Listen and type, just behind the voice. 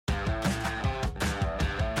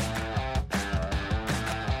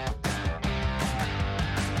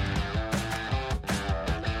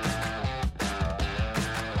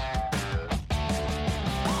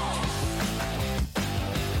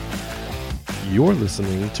You're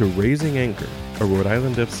listening to Raising Anchor, a Rhode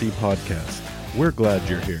Island FC podcast. We're glad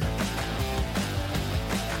you're here.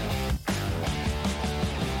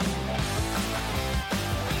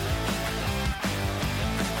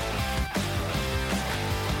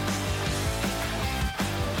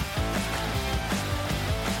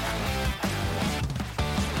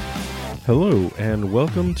 Hello, and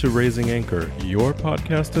welcome to Raising Anchor, your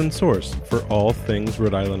podcast and source for all things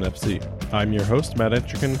Rhode Island FC. I'm your host, Matt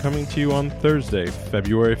Entrican, coming to you on Thursday,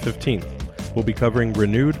 February 15th. We'll be covering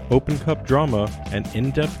renewed Open Cup drama and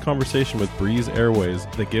in-depth conversation with Breeze Airways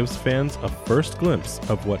that gives fans a first glimpse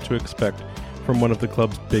of what to expect from one of the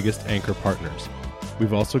club's biggest anchor partners.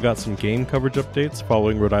 We've also got some game coverage updates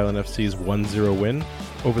following Rhode Island FC's 1-0 win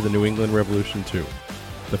over the New England Revolution 2.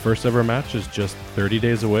 The first ever match is just 30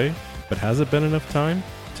 days away, but has it been enough time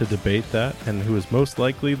to debate that? And who is most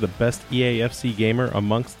likely the best EAFC gamer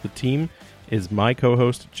amongst the team is my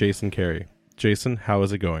co-host, Jason Carey. Jason, how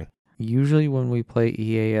is it going? Usually when we play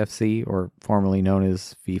EAFC, or formerly known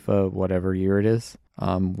as FIFA, whatever year it is,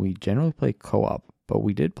 we generally play co-op, but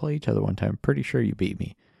we did play each other one time. Pretty sure you beat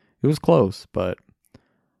me. It was close, but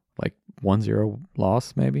like 1-0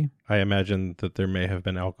 loss, maybe. I imagine that there may have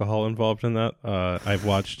been alcohol involved in that. I've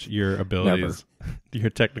watched your abilities. Your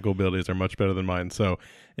technical abilities are much better than mine. So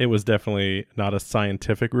it was definitely not a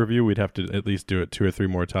scientific review. We'd have to at least do it 2 or 3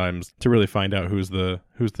 more times to really find out who's the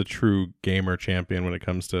true gamer champion when it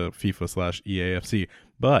comes to FIFA/EAFC.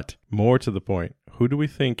 But more to the point, who do we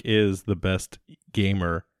think is the best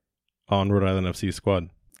gamer on Rhode Island FC squad?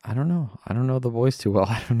 I don't know. I don't know the boys too well.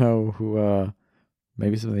 I don't know who,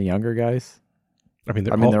 maybe some of the younger guys. I mean,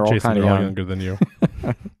 they're all kind of younger than you.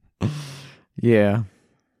 Yeah.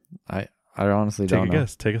 I honestly don't know. Take a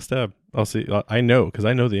guess. Take a stab. I'll see. I know, because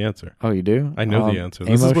I know the answer. Oh, you do? I know the answer.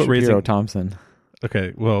 This is what Shapiro Thompson.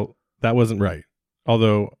 Okay, well, that wasn't right.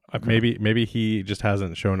 Although, maybe he just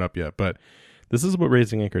hasn't shown up yet. But this is what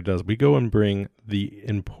Raising Anchor does. We go and bring the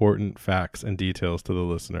important facts and details to the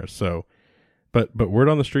listeners. So, but word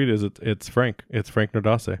on the street is it's Frank. It's Frank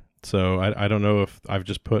Nordase. So I don't know if I've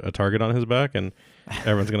just put a target on his back and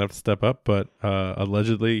everyone's going to have to step up. But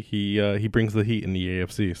allegedly, he brings the heat in the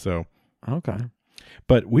AFC. So... Okay.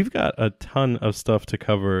 But we've got a ton of stuff to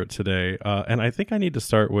cover today, and I think I need to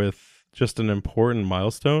start with just an important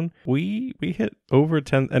milestone. We hit over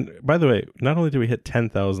 10, and by the way, not only did we hit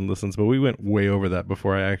 10,000 listens, but we went way over that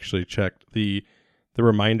before I actually checked. The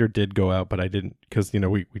reminder did go out, but I didn't, because,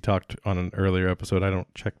 we talked on an earlier episode. I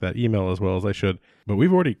don't check that email as well as I should, but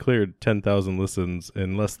we've already cleared 10,000 listens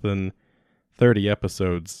in less than 30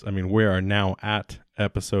 episodes. I mean, we are now at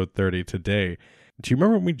episode 30 today. Do you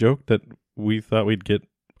remember when we joked that we thought we'd get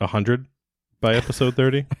 100 by episode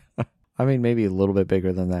 30? I mean, maybe a little bit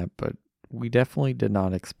bigger than that, but we definitely did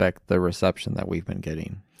not expect the reception that we've been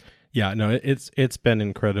getting. Yeah, no, it's been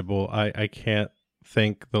incredible. I can't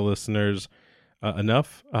thank the listeners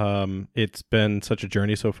enough. It's been such a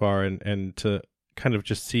journey so far, and to kind of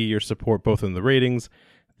just see your support both in the ratings,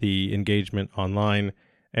 the engagement online,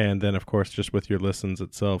 and then, of course, just with your listens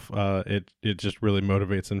itself, it just really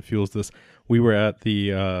motivates and fuels this. We were at the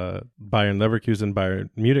Bayern Leverkusen Bayern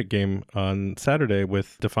Munich game on Saturday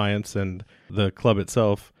with Defiance and the club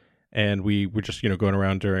itself, and we were just going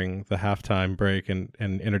around during the halftime break and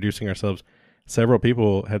introducing ourselves. Several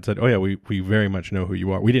people had said, "Oh yeah, we very much know who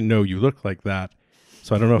you are. We didn't know you looked like that."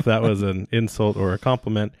 So I don't know if that was an insult or a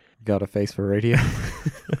compliment. Got a face for radio.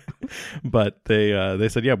 But they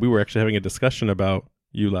said, "Yeah, we were actually having a discussion about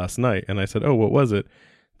you last night." And I said, "Oh, what was it?"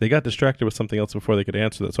 They got distracted with something else before they could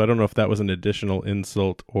answer that. So I don't know if that was an additional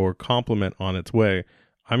insult or compliment on its way.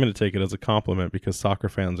 I'm going to take it as a compliment because soccer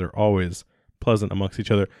fans are always pleasant amongst each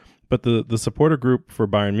other. But the supporter group for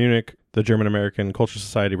Bayern Munich, the German American Culture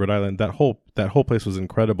Society, Rhode Island, that whole place was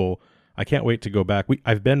incredible. I can't wait to go back.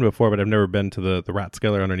 I've been before, but I've never been to the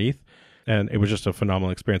Ratskeller underneath. And it was just a phenomenal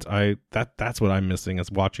experience. That's what I'm missing,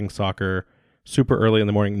 is watching soccer super early in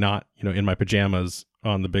the morning, not, in my pajamas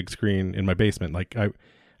on the big screen in my basement. Like I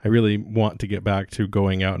really want to get back to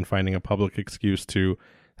going out and finding a public excuse to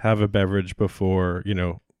have a beverage before,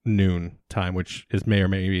 noon time, which may or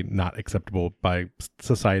may not acceptable by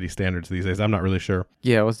society standards these days. I'm not really sure.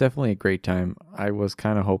 Yeah, it was definitely a great time. I was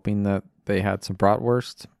kind of hoping that they had some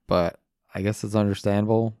bratwurst, but I guess it's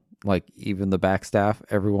understandable. Like, even the back staff,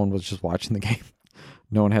 everyone was just watching the game.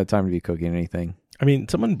 No one had time to be cooking anything. I mean,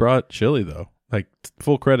 someone brought chili though. Like,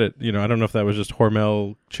 full credit, I don't know if that was just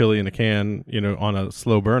Hormel chili in a can, on a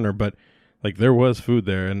slow burner, but like there was food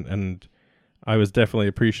there, and I was definitely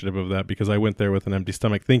appreciative of that because I went there with an empty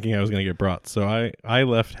stomach thinking I was going to get brought. So I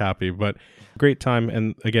left happy, but great time.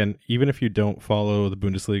 And again, even if you don't follow the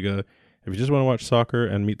Bundesliga, if you just want to watch soccer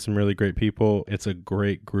and meet some really great people, it's a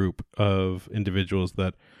great group of individuals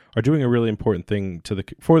that are doing a really important thing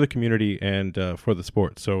for the community and for the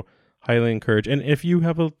sport. So highly encourage. And if you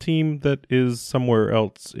have a team that is somewhere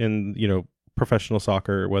else in, professional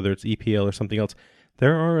soccer, whether it's EPL or something else,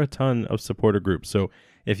 there are a ton of supporter groups. So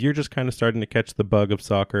if you're just kind of starting to catch the bug of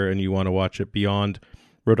soccer and you want to watch it beyond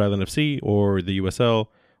Rhode Island FC or the USL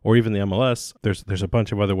or even the MLS, there's a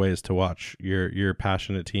bunch of other ways to watch your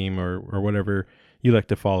passionate team or whatever you like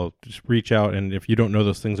to follow. Just reach out, and if you don't know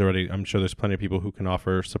those things already, I'm sure there's plenty of people who can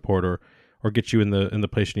offer support or get you in the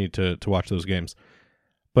place you need to watch those games.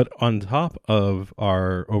 But on top of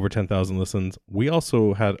our over 10,000 listens, we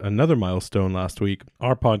also had another milestone last week.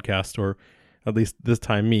 Our podcast, or at least this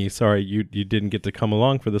time me, sorry, you didn't get to come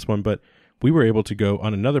along for this one, but we were able to go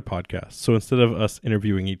on another podcast. So instead of us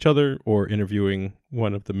interviewing each other or interviewing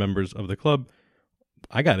one of the members of the club,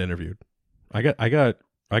 I got interviewed. I got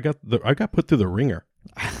put through the ringer.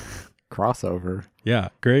 Crossover. Yeah,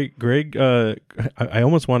 Greg. I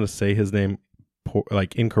almost want to say his name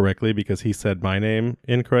incorrectly because he said my name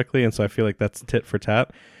incorrectly, and so I feel like that's tit for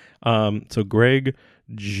tat. So Greg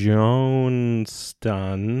Johnston,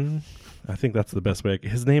 I think that's the best way.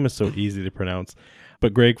 His name is so easy to pronounce.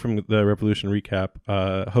 But Greg from the Revolution Recap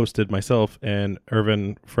hosted myself and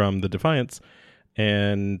Irvin from the Defiance,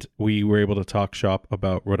 and we were able to talk shop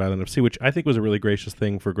about Rhode Island FC, which I think was a really gracious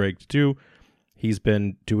thing for Greg to do. He's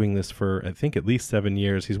been doing this for, I think, at least 7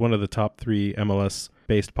 years. He's one of the top 3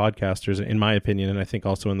 MLS-based podcasters, in my opinion, and I think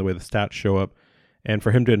also in the way the stats show up. And for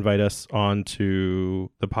him to invite us on to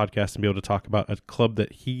the podcast and be able to talk about a club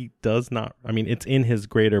that he does not, it's in his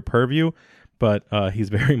greater purview, but he's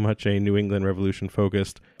very much a New England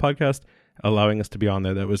Revolution-focused podcast, allowing us to be on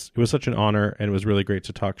there. It was such an honor, and it was really great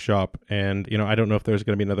to talk shop. And, I don't know if there's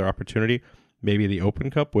going to be another opportunity. Maybe the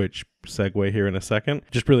Open Cup, which segue here in a second.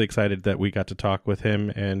 Just really excited that we got to talk with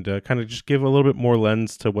him and kind of just give a little bit more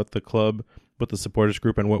lens to what the club, what the supporters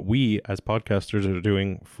group, and what we as podcasters are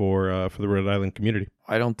doing for the Rhode Island community.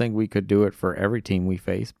 I don't think we could do it for every team we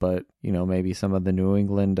face, but, maybe some of the New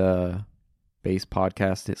England based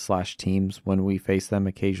podcast / teams, when we face them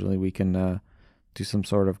occasionally, we can do some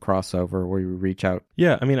sort of crossover where we reach out.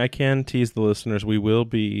 Yeah, I can tease the listeners. We will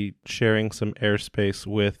be sharing some airspace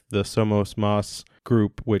with the Somos Mas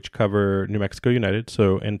group, which cover New Mexico United.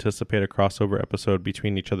 So anticipate a crossover episode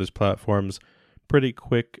between each other's platforms pretty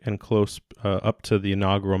quick and close up to the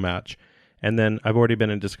inaugural match. And then I've already been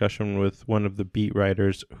in discussion with one of the beat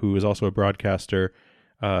writers who is also a broadcaster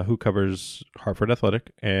who covers Hartford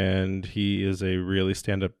Athletic, and he is a really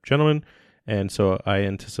stand-up gentleman. And so I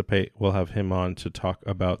anticipate we'll have him on to talk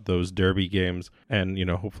about those derby games, and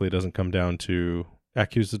hopefully it doesn't come down to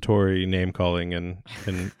accusatory name calling and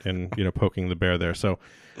poking the bear there. So,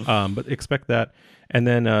 but expect that. And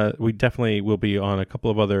then we definitely will be on a couple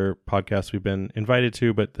of other podcasts we've been invited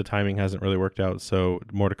to, but the timing hasn't really worked out. So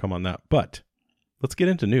more to come on that. But let's get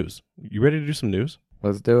into news. You ready to do some news?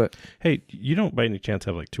 Let's do it. Hey, you don't by any chance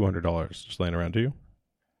have like $200 just laying around, do you?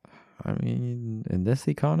 In this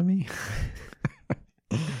economy?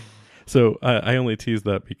 So I only tease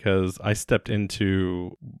that because I stepped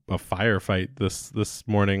into a firefight this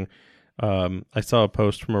morning. I saw a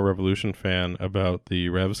post from a Revolution fan about the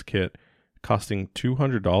Revs kit costing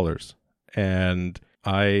 $200, and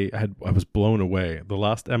I was blown away. The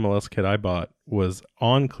last MLS kit I bought was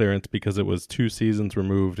on clearance because it was 2 seasons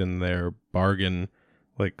removed in their bargain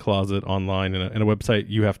closet online in a website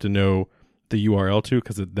you have to know the URL to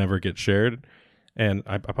because it never gets shared. And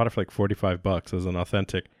I bought it for $45 as an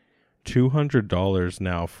authentic. $200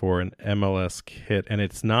 now for an MLS kit, and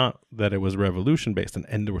it's not that it was Revolution based,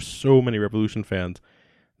 and there were so many Revolution fans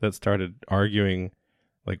that started arguing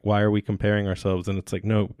why are we comparing ourselves? And it's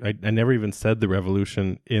no, I never even said the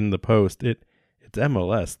Revolution in the post. It's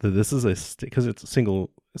MLS. This is because it's a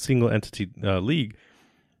single entity league.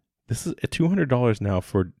 This is $200 now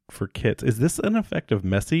for kits. Is this an effect of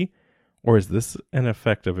Messi? Or is this an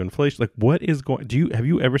effect of inflation? What is going? Have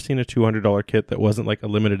you ever seen a $200 kit that wasn't a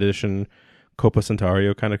limited edition Copa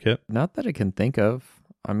Centario kind of kit? Not that I can think of.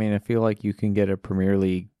 I feel like you can get a Premier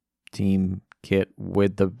League team kit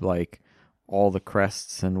with the all the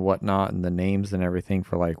crests and whatnot and the names and everything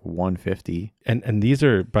for $150. And these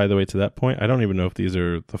are, by the way, to that point, I don't even know if these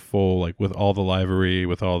are the full with all the livery,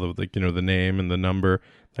 with all the the name and the number.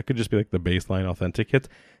 That could just be the baseline authentic kits.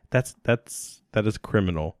 That is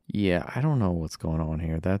criminal. Yeah, I don't know what's going on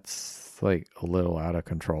here. That's a little out of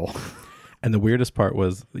control. And the weirdest part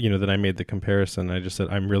was, that I made the comparison. I just said,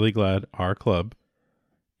 I'm really glad our club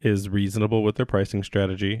is reasonable with their pricing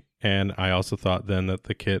strategy. And I also thought then that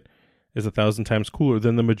the kit is 1,000 times cooler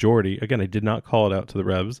than the majority. Again, I did not call it out to the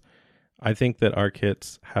Revs. I think that our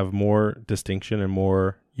kits have more distinction and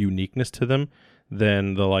more uniqueness to them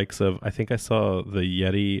than the likes of, I think I saw the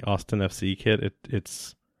Yeti Austin FC kit.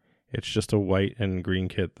 It's just a white and green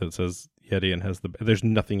kit that says Yeti and there's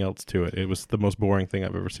nothing else to it. It was the most boring thing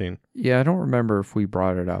I've ever seen. Yeah, I don't remember if we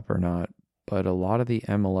brought it up or not, but a lot of the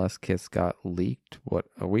MLS kits got leaked,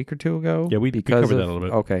 a week or two ago? Yeah, we covered that a little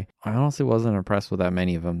bit. Okay. I honestly wasn't impressed with that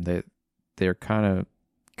many of them. They're kind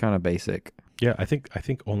of basic. Yeah, I think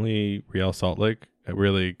only Real Salt Lake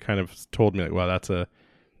really kind of told me, like, wow,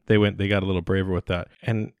 they got a little braver with that.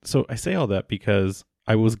 And so I say all that because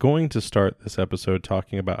I was going to start this episode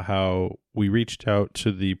talking about how we reached out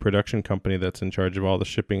to the production company that's in charge of all the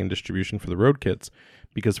shipping and distribution for the road kits,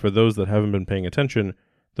 because for those that haven't been paying attention,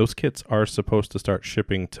 those kits are supposed to start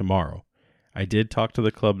shipping tomorrow. I did talk to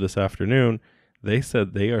the club this afternoon. They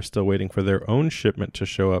said they are still waiting for their own shipment to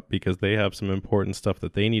show up because they have some important stuff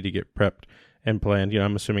that they need to get prepped and planned.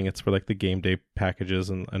 I'm assuming it's for like the game day packages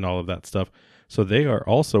and all of that stuff. So they are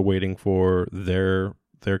also waiting for their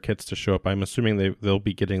kits to show up. I'm assuming they'll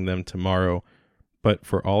be getting them tomorrow. But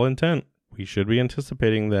for all intent, we should be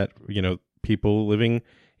anticipating that, people living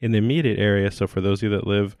in the immediate area. So for those of you that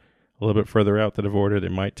live a little bit further out that have ordered,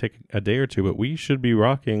 it might take a day or two, but we should be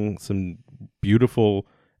rocking some beautiful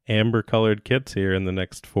amber colored kits here in the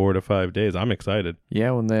next 4 to 5 days. I'm excited.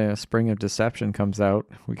 Yeah, when the Spring of Deception comes out,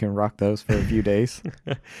 we can rock those for a few days.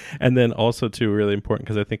 And then also too, really important,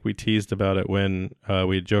 because I think we teased about it when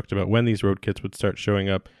we had joked about when these road kits would start showing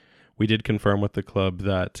up. We did confirm with the club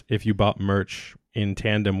that if you bought merch in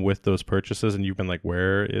tandem with those purchases and you've been like,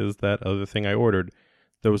 where is that other thing I ordered?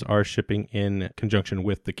 Those are shipping in conjunction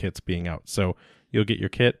with the kits being out. So you'll get your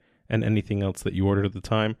kit and anything else that you ordered at the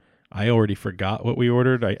time. I already forgot what we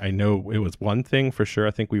ordered. I know it was one thing for sure.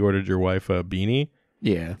 I think we ordered your wife a beanie.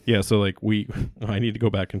 Yeah. Yeah, so like I need to go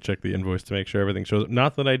back and check the invoice to make sure everything shows up.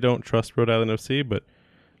 Not that I don't trust Rhode Island FC, but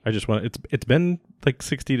I just want it's been like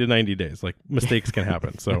 60 to 90 days. Like mistakes can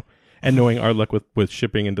happen. So, and knowing our luck with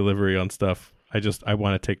shipping and delivery on stuff, I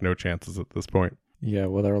want to take no chances at this point. Yeah,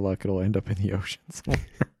 with our luck, it'll end up in the oceans.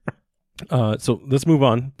 So let's move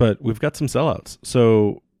on, but we've got some sellouts.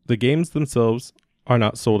 So the games themselves are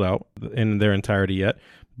not sold out in their entirety yet,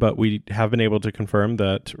 but we have been able to confirm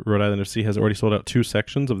that Rhode Island FC has already sold out 2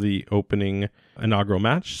 sections of the opening inaugural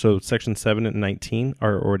match. So section 7 and 19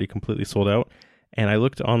 are already completely sold out. And I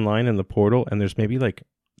looked online in the portal, and there's maybe like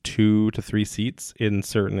 2 to 3 seats in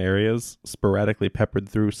certain areas sporadically peppered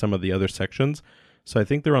through some of the other sections. So I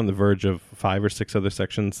think they're on the verge of 5 or 6 other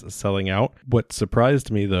sections selling out. What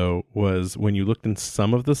surprised me, though, was when you looked in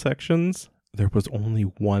some of the sections, there was only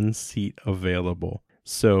 1 seat available.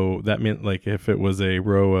 So that meant like if it was a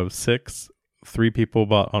row of 6, 3 people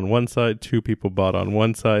bought on one side, 2 people bought on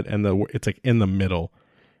one side, and it's like in the middle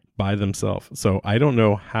by themselves. So I don't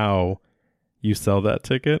know how you sell that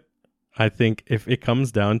ticket. I think if it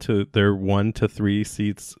comes down to they're 1 to 3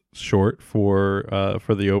 seats short for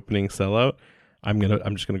the opening sellout, I'm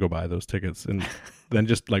just gonna go buy those tickets and then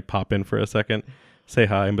just like pop in for a second, say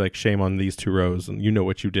hi, and be like, shame on these 2 rows, and you know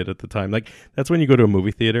what you did at the time. Like that's when you go to a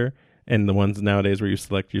movie theater, and the ones nowadays where you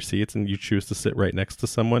select your seats and you choose to sit right next to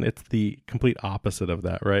someone, it's the complete opposite of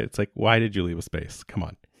that, right? It's like, why did you leave a space? Come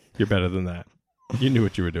on, you're better than that. You knew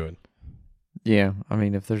what you were doing. Yeah, I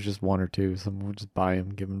mean, if there's just 1 or 2, someone will just buy them,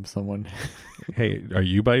 give them to someone. Hey, are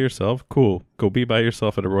you by yourself? Cool. Go be by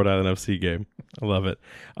yourself at a Rhode Island FC game. I love it.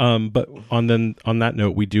 But on that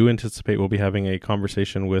note, we do anticipate we'll be having a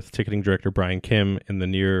conversation with ticketing director Brian Kim in the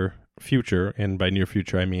near future, and by near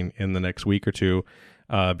future I mean in the next week or 2,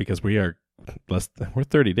 because we're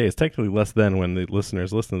 30 days, technically less than when the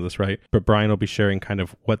listeners listen to this, right? But Brian will be sharing kind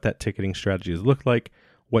of what that ticketing strategy has looked like,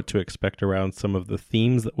 what to expect around some of the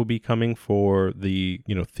themes that will be coming for the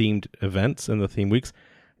themed events and the theme weeks.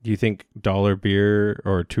 Do you think $1 beer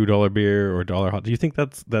or $2 beer or $1 hot? Do you think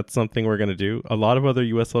that's something we're going to do? A lot of other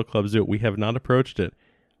USL clubs do it. We have not approached it.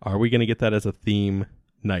 Are we going to get that as a theme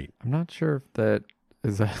night? I'm not sure if that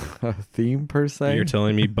is a theme per se. You're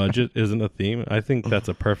telling me budget isn't a theme? I think that's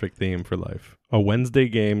a perfect theme for life. A Wednesday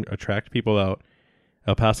game, attract people out.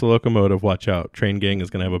 El Paso Locomotive, watch out. Train Gang is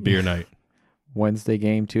going to have a beer night. Wednesday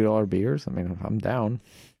game, $2 beers. I mean, I'm down.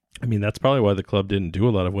 I mean, that's probably why the club didn't do a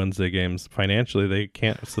lot of Wednesday games. Financially, they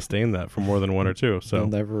can't sustain that for more than 1 or 2. So they'll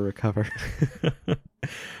never recover.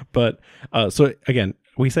 But so again,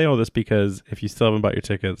 we say all this because if you still haven't bought your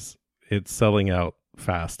tickets, it's selling out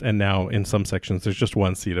fast. And now in some sections, there's just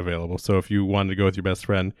 1 seat available. So if you wanted to go with your best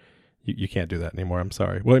friend, you can't do that anymore. I'm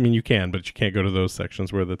sorry. Well, I mean, you can, but you can't go to those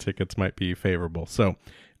sections where the tickets might be favorable. So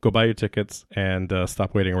go buy your tickets and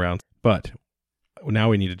stop waiting around. But now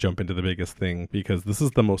we need to jump into the biggest thing, because this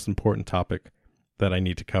is the most important topic that I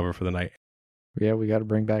need to cover for the night. Yeah, we got to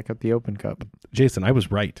bring back up the Open Cup. Jason, I was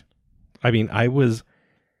right. I mean, I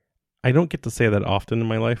don't get to say that often in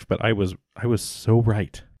my life, but I was so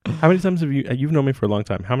right. How many times you've known me for a long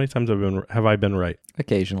time? How many times have I been right?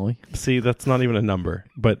 Occasionally. See, that's not even a number,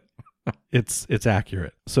 but it's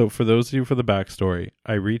accurate. So for those of you for the backstory,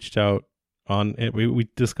 I reached out on it. We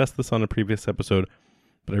discussed this on a previous episode,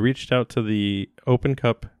 but I reached out to the Open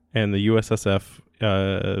Cup and the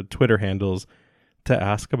USSF Twitter handles to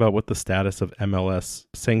ask about what the status of MLS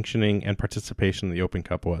sanctioning and participation in the Open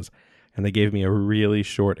Cup was. And they gave me a really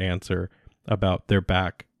short answer about their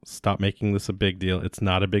back. Stop making this a big deal. It's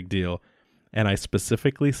not a big deal. And I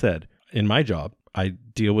specifically said, in my job, I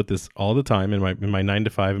deal with this all the time in my 9 to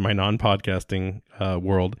 5, in my non-podcasting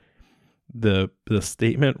world. The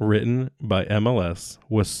statement written by MLS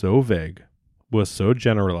was so vague, was so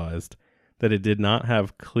generalized, that it did not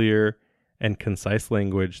have clear and concise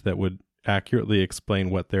language that would accurately explain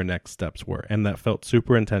what their next steps were. And that felt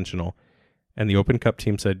super intentional. And the Open Cup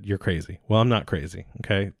team said, you're crazy. Well, I'm not crazy.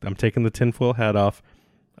 Okay. I'm taking the tinfoil hat off.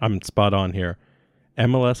 I'm spot on here.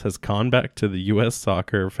 MLS has gone back to the U.S.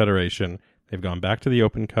 Soccer Federation. They've gone back to the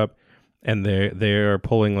Open Cup, and they are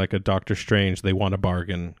pulling like a Doctor Strange, they want a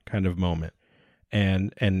bargain kind of moment.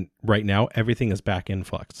 And right now, everything is back in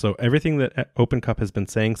flux. So everything that Open Cup has been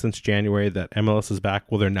saying since January that MLS is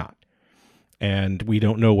back, well, they're not. And we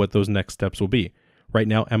don't know what those next steps will be. Right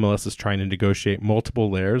now, MLS is trying to negotiate multiple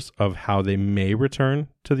layers of how they may return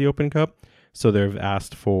to the Open Cup. So they've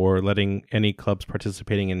asked for letting any clubs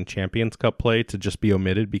participating in Champions Cup play to just be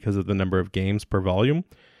omitted because of the number of games per volume.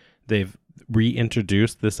 They've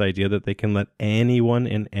reintroduced this idea that they can let anyone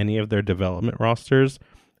in any of their development rosters,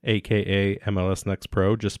 aka MLS Next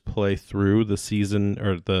Pro, just play through the season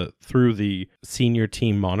or through the senior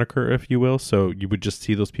team moniker, if you will. So you would just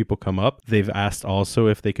see those people come up. They've asked also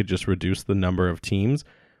if they could just reduce the number of teams,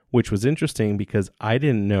 which was interesting because I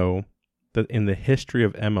didn't know that in the history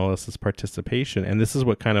of MLS's participation, and this is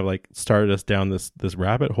what kind of like started us down this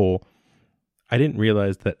rabbit hole, I didn't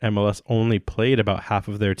realize that MLS only played about half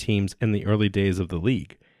of their teams in the early days of the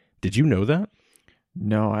league. Did you know that?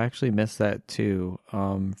 No, I actually missed that too.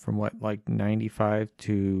 From like 95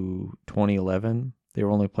 to 2011, they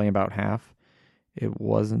were only playing about half. It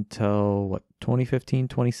wasn't until 2015,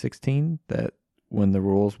 2016 that when the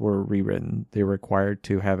rules were rewritten, they were required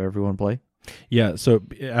to have everyone play. Yeah, so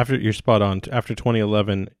after you're spot on, after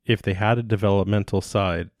 2011, if they had a developmental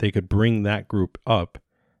side, they could bring that group up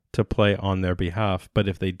to play on their behalf. But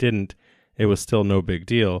if they didn't, it was still no big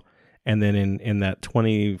deal. And then in that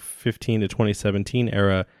 2015 to 2017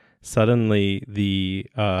 era, suddenly the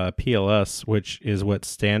PLS, which is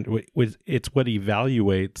it's what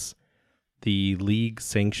evaluates the league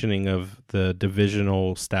sanctioning of the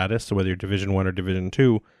divisional status, so whether you're Division 1 or Division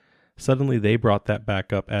 2, suddenly they brought that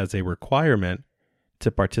back up as a requirement to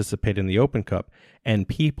participate in the Open Cup. And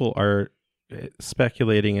people are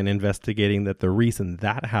speculating and investigating that the reason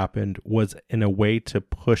that happened was in a way to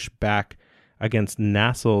push back against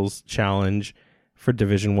Nassel's challenge for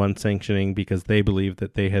Division 1 sanctioning, because they believed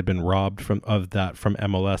that they had been robbed from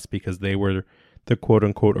MLS because they were the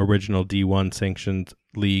quote-unquote original D1 sanctioned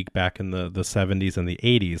league back in the 70s and the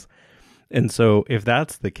 80s. And so if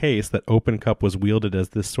that's the case, that Open Cup was wielded as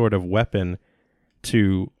this sort of weapon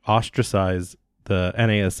to ostracize the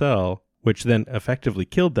NASL, which then effectively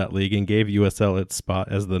killed that league and gave USL its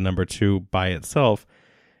spot as the number 2 by itself.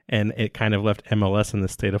 And it kind of left MLS in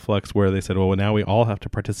this state of flux where they said, well, now we all have to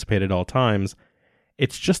participate at all times.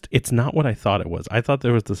 It's not what I thought it was. I thought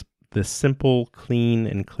there was this simple, clean,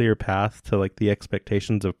 and clear path to like the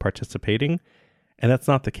expectations of participating. And that's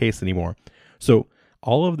not the case anymore. So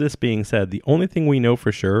all of this being said, the only thing we know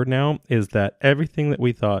for sure now is that everything that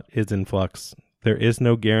we thought is in flux. There is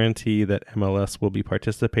no guarantee that MLS will be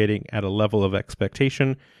participating at a level of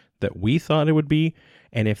expectation that we thought it would be.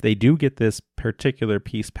 And if they do get this particular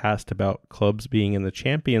piece passed about clubs being in the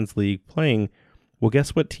Champions League playing, well,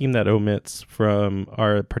 guess what team that omits from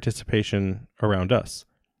our participation around us?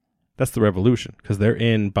 That's the Revolution, because they're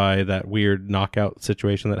in by that weird knockout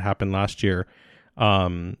situation that happened last year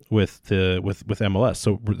with MLS.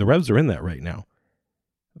 So the Revs are in that right now.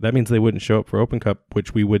 That means they wouldn't show up for Open Cup,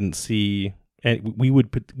 which we wouldn't see, and we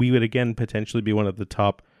would again potentially be one of the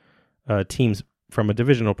top teams from a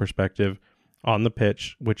divisional perspective on the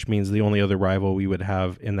pitch, which means the only other rival we would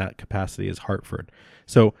have in that capacity is Hartford.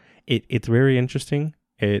 So it's very interesting.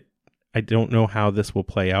 I don't know how this will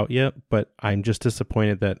play out yet, but I'm just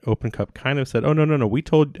disappointed that Open Cup kind of said, oh, no, we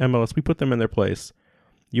told MLS, we put them in their place.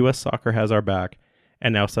 U.S. Soccer has our back.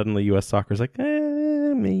 And now suddenly U.S. Soccer is like,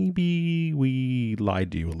 maybe we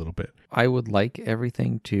lied to you a little bit. I would like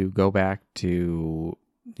everything to go back to,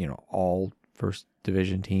 all first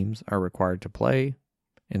division teams are required to play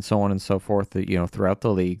and so on and so forth, throughout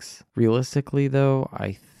the leagues. Realistically, though,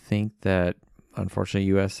 I think that unfortunately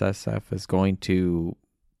USSF is going to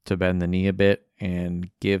bend the knee a bit and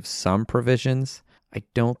give some provisions. I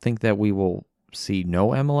don't think that we will see no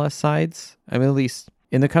MLS sides. I mean, at least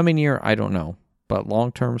in the coming year, I don't know. But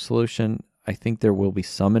long-term solution, I think there will be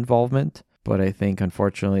some involvement. But I think,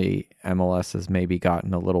 unfortunately, MLS has maybe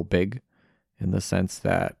gotten a little big in the sense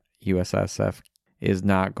that USSF is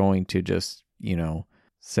not going to just,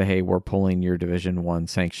 say, hey, we're pulling your Division I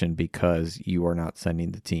sanction because you are not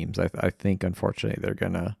sending the teams. I think, unfortunately, they're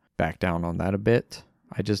going to back down on that a bit.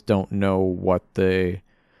 I just don't know what the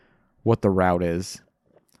route is.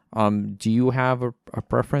 Do you have a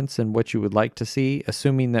preference in what you would like to see,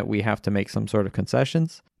 assuming that we have to make some sort of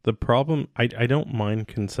concessions? The problem, I don't mind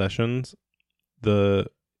concessions. The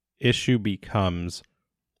issue becomes,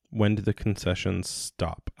 when do the concessions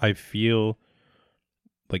stop? I feel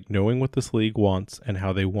like knowing what this league wants and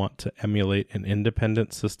how they want to emulate an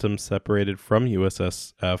independent system separated from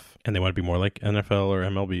USSF, and they want to be more like NFL or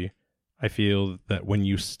MLB, I feel that when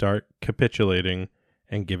you start capitulating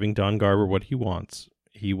and giving Don Garber what he wants,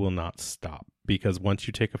 he will not stop. Because once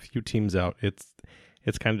you take a few teams out, it's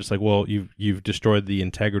kind of just like, well, you've destroyed the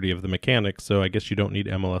integrity of the mechanics, so I guess you don't need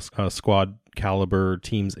MLS squad caliber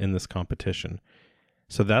teams in this competition.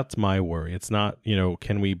 So that's my worry. It's not,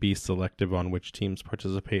 can we be selective on which teams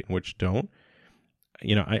participate and which don't?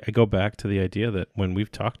 I go back to the idea that when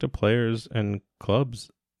we've talked to players and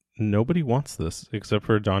clubs, nobody wants this except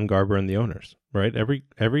for Don Garber and the owners, right?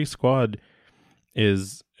 Every squad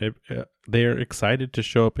they're excited to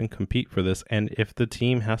show up and compete for this. And if the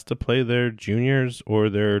team has to play their juniors or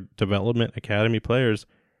their development academy players,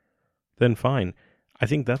 then fine. I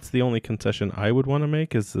think that's the only concession I would want to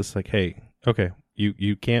make, is this like, hey, okay,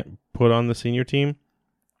 you can't put on the senior team,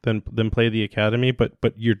 then play the academy, but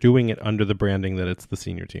you're doing it under the branding that it's the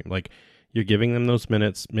senior team. Like, you're giving them those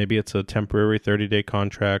minutes. Maybe it's a temporary 30-day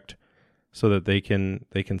contract so that they can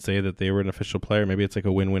say that they were an official player. Maybe it's like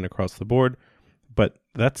a win-win across the board. But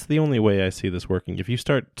that's the only way I see this working. If you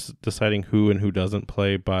start deciding who and who doesn't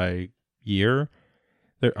play by year,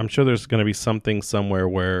 I'm sure there's going to be something somewhere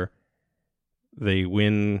where they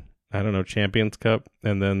win, I don't know, Champions Cup,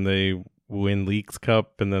 and then they win Leagues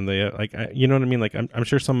Cup, and then they, you know what I mean? Like, I'm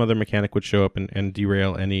sure some other mechanic would show up and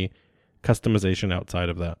derail any customization outside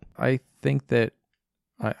of that. I think that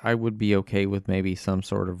I would be okay with maybe some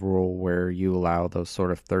sort of rule where you allow those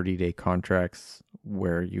sort of 30-day contracts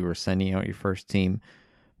where you are sending out your first team.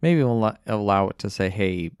 Maybe allow it to say,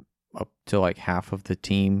 hey, up to like half of the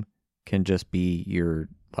team can just be your,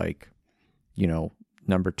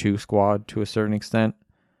 number 2 squad to a certain extent.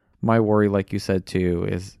 My worry, like you said too,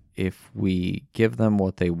 is if we give them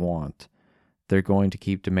what they want, they're going to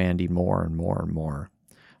keep demanding more and more and more.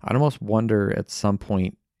 I'd almost wonder at some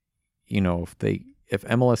point, if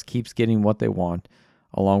MLS keeps getting what they want,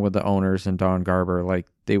 along with the owners and Don Garber, like,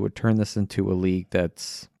 they would turn this into a league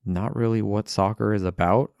that's not really what soccer is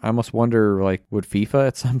about. I almost wonder, like, would FIFA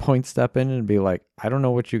at some point step in and be like, I don't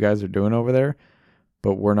know what you guys are doing over there,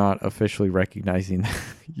 but we're not officially recognizing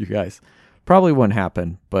you guys. Probably wouldn't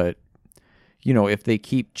happen, but, if they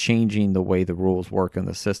keep changing the way the rules work in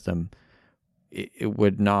the system, it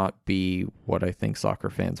would not be what I think soccer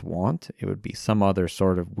fans want. It would be some other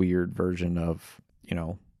sort of weird version of,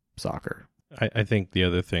 soccer. I think the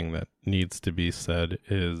other thing that needs to be said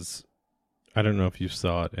is, I don't know if you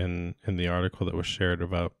saw it in the article that was shared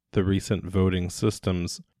about the recent voting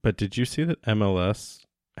systems, but did you see that MLS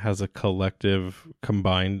has a collective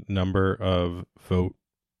combined number of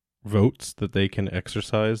votes that they can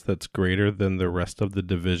exercise that's greater than the rest of the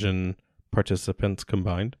division participants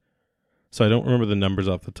combined? So I don't remember the numbers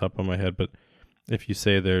off the top of my head, but if you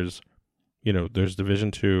say there's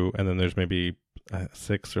Division 2, and then there's maybe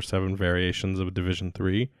 6 or 7 variations of Division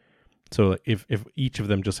 3. So if each of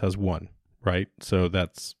them just has 1, right? So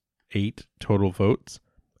that's 8 total votes.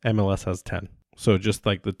 MLS has 10. So just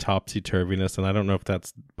like the topsy-turviness, and I don't know if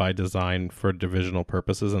that's by design for divisional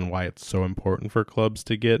purposes and why it's so important for clubs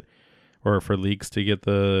to get, or for leagues to get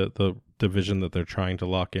the division that they're trying to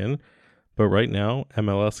lock in. But right now,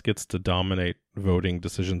 MLS gets to dominate voting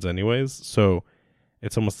decisions anyways. So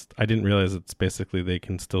it's almost, I didn't realize it's basically they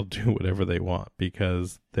can still do whatever they want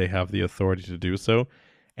because they have the authority to do so.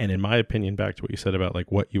 And in my opinion, back to what you said about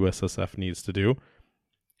like what USSF needs to do,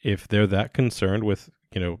 if they're that concerned with,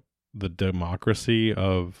 the democracy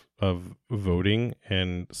of voting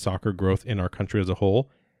and soccer growth in our country as a whole,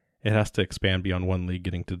 it has to expand beyond one league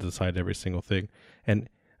getting to decide every single thing. And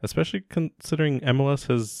especially considering MLS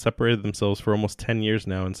has separated themselves for almost 10 years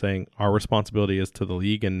now and saying our responsibility is to the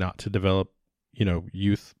league and not to develop,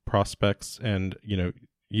 youth prospects and,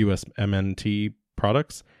 USMNT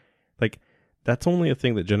products. Like, that's only a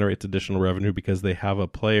thing that generates additional revenue because they have a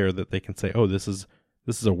player that they can say, oh, this is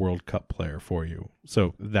a World Cup player for you.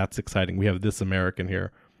 So that's exciting. We have this American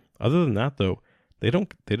here. Other than that, though,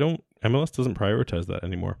 MLS doesn't prioritize that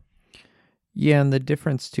anymore. Yeah, and the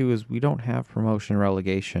difference too is we don't have promotion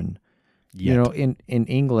relegation. Yet. In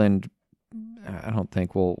England, I don't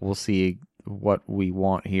think we'll see what we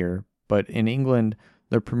want here. But in England,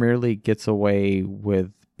 the Premier League gets away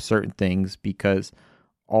with certain things because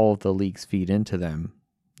all of the leagues feed into them.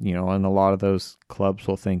 And a lot of those clubs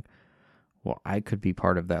will think, well, I could be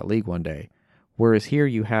part of that league one day. Whereas here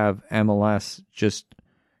you have MLS just,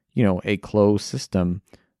 a closed system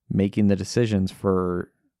making the decisions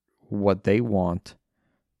for what they want,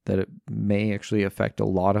 that it may actually affect a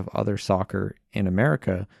lot of other soccer in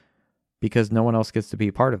America because no one else gets to be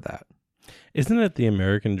a part of that. Isn't it the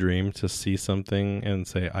American dream to see something and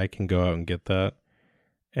say, I can go out and get that?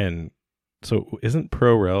 And so isn't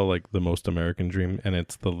Pro Rel like the most American dream, and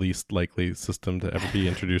it's the least likely system to ever be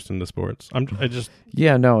introduced into sports?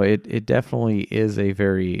 Yeah, no, it definitely is a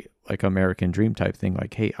very like American dream type thing.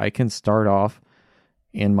 Like, hey, I can start off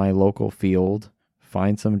in my local field,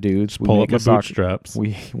 find some dudes, we pull up my bootstraps.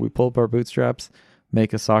 We pull up our bootstraps,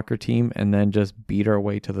 make a soccer team, and then just beat our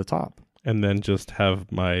way to the top. And then just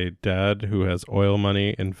have my dad, who has oil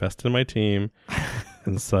money, invest in my team,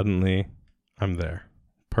 and suddenly I'm there.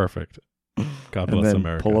 Perfect. God bless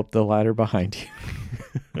America. Pull up the ladder behind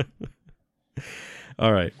you.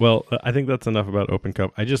 All right. Well, I think that's enough about Open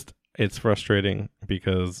Cup. It's frustrating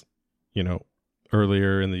because,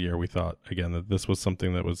 earlier in the year we thought, again, that this was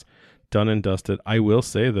something that was done and dusted. I will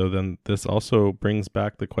say, though, then this also brings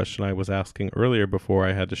back the question I was asking earlier before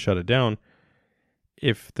I had to shut it down.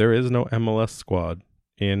 If there is no MLS squad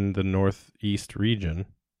in the Northeast region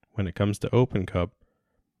when it comes to Open Cup,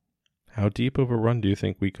 how deep of a run do you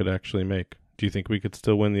think we could actually make? Do you think we could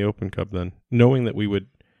still win the Open Cup then? Knowing that we would,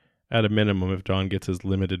 at a minimum, if John gets his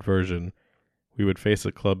limited version, we would face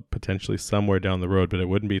a club potentially somewhere down the road, but it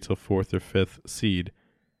wouldn't be till 4th or 5th seed.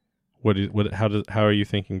 How are you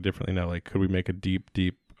thinking differently now? Like, could we make a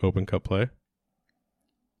deep Open Cup play?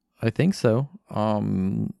 I think so.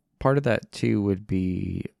 Part of that too would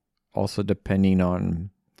be also depending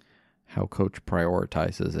on how coach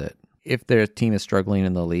prioritizes it. If their team is struggling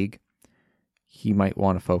in the league, he might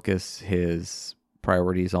want to focus his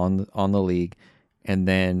priorities on the league, and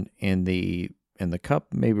then in the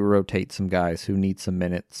cup maybe rotate some guys who need some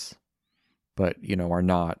minutes, but are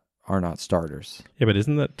not starters. Yeah, but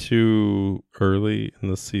isn't that too early in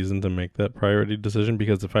the season to make that priority decision?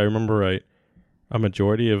 Because if I remember right, a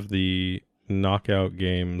majority of the knockout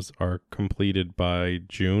games are completed by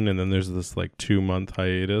June, and then there's this like 2-month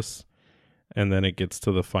hiatus, and then it gets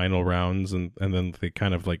to the final rounds, and then they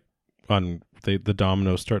kind of like the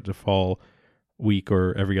dominoes start to fall week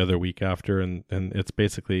or every other week after, and it's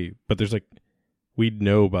basically, but there's like, we'd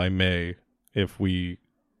know by May if we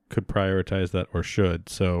could prioritize that or should.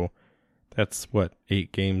 So that's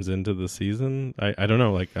 8 games into the season. I don't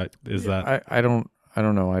know. Like, is that? I don't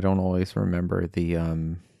know. I don't always remember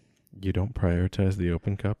the. You don't prioritize the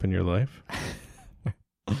Open Cup in your life?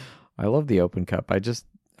 I love the Open Cup.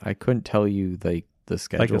 I couldn't tell you the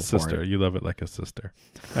schedule. Like a sister. You love it like a sister.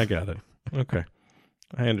 I got it. Okay.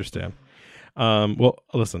 I understand. Well,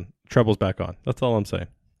 listen, Treble's back on. That's all I'm saying.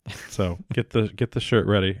 So get the shirt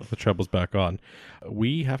ready. The Treble's back on.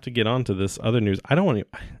 We have to get on to this other news. I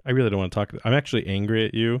really don't want to talk. I'm actually angry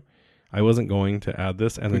at you. I wasn't going to add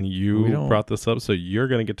this, and then you brought this up, so you're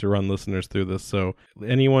going to get to run listeners through this. So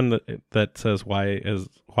anyone that says why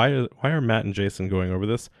are Matt and Jason going over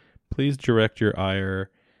this, please direct your ire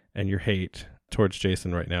and your hate towards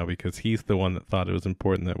Jason right now, because he's the one that thought it was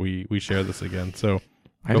important that we share this again. So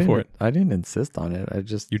go for it. I didn't insist on it.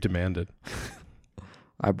 You demanded.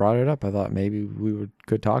 I brought it up. I thought maybe we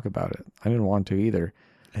could talk about it. I didn't want to either.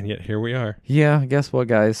 And yet here we are. Yeah, guess what,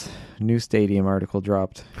 guys? New stadium article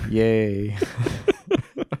dropped. Yay.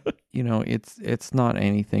 It's not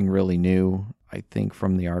anything really new. I think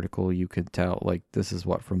from the article you could tell, like, this is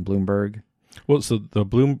from Bloomberg. Well, so the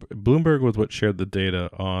Bloomberg was what shared the data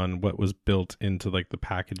on what was built into like the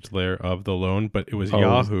package layer of the loan, but it was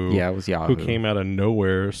Yahoo. Yeah, it was Yahoo who came out of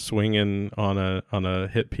nowhere swinging on a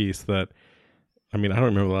hit piece that, I mean, I don't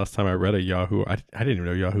remember the last time I read a Yahoo. I didn't even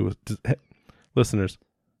know Yahoo was. Listeners,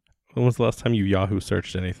 when was the last time you Yahoo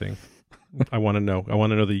searched anything? I want to know. I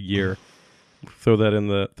want to know the year. Throw that in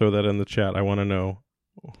the chat. I want to know.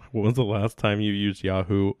 When was the last time you used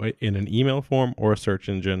Yahoo in an email form or a search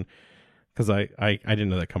engine? Because I didn't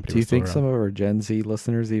know that company Do you was still think around. some of our Gen Z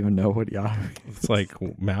listeners even know what Yahoo is? It's like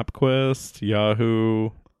MapQuest,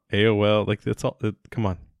 Yahoo, AOL. Like it's all. Come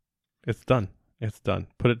on, it's done. It's done.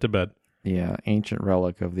 Put it to bed. Yeah, ancient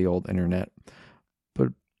relic of the old internet. But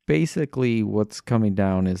basically what's coming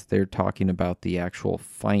down is they're talking about the actual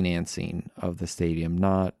financing of the stadium,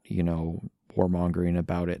 not, warmongering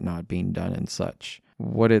about it not being done and such.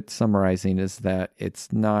 What it's summarizing is that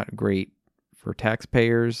it's not great for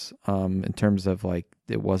taxpayers in terms of like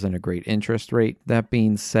it wasn't a great interest rate. That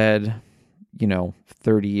being said,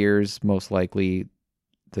 30 years, most likely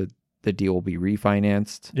the deal will be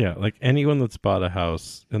refinanced. Yeah, like anyone that's bought a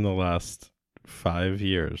house in the last 5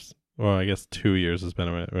 years, well, I guess 2 years has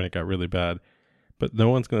been when it got really bad. But no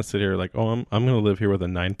one's going to sit here like, oh, I'm going to live here with a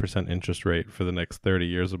 9% interest rate for the next 30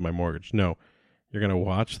 years of my mortgage. No, you're going to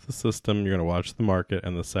watch the system, you're going to watch the market,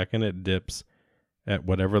 and the second it dips at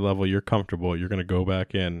whatever level you're comfortable, you're going to go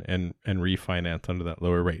back in and refinance under that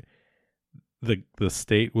lower rate. The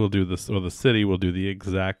state will do this, or the city will do the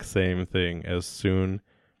exact same thing as soon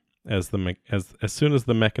as as soon as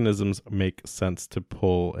the mechanisms make sense to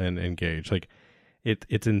pull and engage. Like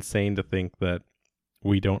it's insane to think that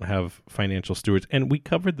we don't have financial stewards. And we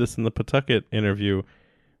covered this in the Pawtucket interview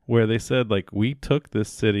where they said, like, we took this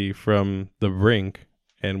city from the brink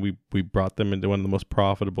and we brought them into one of the most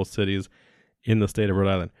profitable cities in the state of Rhode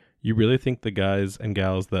Island. You really think the guys and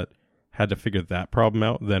gals that had to figure that problem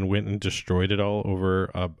out then went and destroyed it all over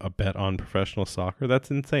a bet on professional soccer?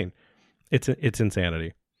 That's insane. It's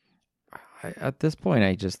insanity. At this point,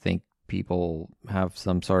 I just think people have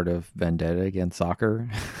some sort of vendetta against soccer.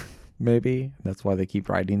 Maybe that's why they keep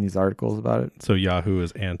writing these articles about it. So Yahoo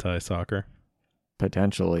is anti-soccer?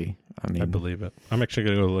 Potentially. I believe it. I'm actually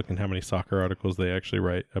going to go look at how many soccer articles they actually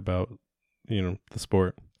write about, the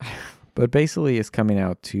sport. But basically, it's coming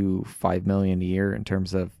out to $5 million a year in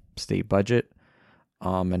terms of state budget.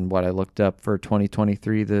 And what I looked up for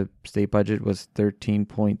 2023, the state budget was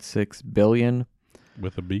 $13.6 billion.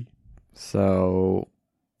 With a B. So,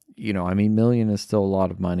 million is still a lot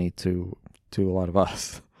of money to a lot of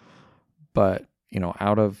us. But,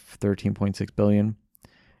 out of 13.6 billion,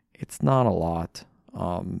 it's not a lot.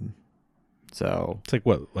 So it's like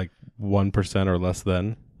what, like 1% or less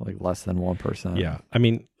than? Like less than 1%. Yeah. I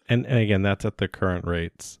mean, and again, that's at the current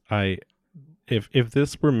rates. If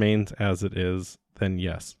this remains as it is, then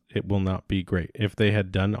yes, it will not be great. If they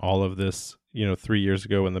had done all of this, 3 years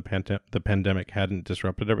ago when the pandemic hadn't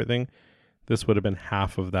disrupted everything, this would have been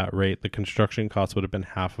half of that rate. The construction costs would have been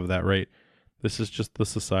half of that rate. This is just the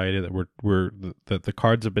society that that the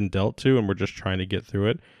cards have been dealt to, and we're just trying to get through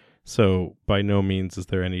it. So by no means is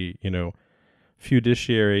there any,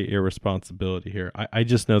 fiduciary irresponsibility here. I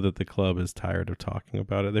just know that the club is tired of talking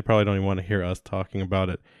about it. They probably don't even want to hear us talking about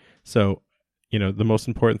it. So, the most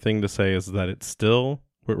important thing to say is that it's still,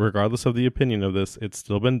 regardless of the opinion of this, it's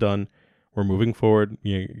still been done. We're moving forward,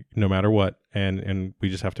 no matter what, and we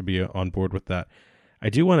just have to be on board with that. I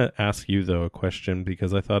do want to ask you, though, a question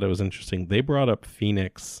because I thought it was interesting. They brought up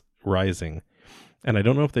Phoenix Rising, and I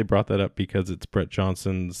don't know if they brought that up because it's Brett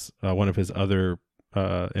Johnson's, one of his other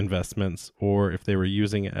investments, or if they were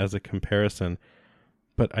using it as a comparison.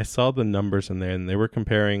 But I saw the numbers in there, and they were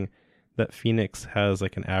comparing that Phoenix has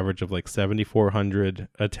like an average of like 7,400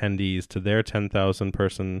 attendees to their 10,000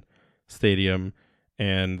 person stadium.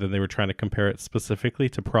 And then they were trying to compare it specifically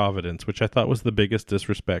to Providence, which I thought was the biggest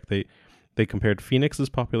disrespect. They compared Phoenix's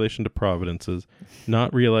population to Providence's,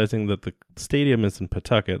 not realizing that the stadium is in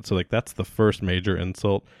Pawtucket. So like that's the first major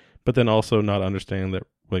insult, but then also not understanding that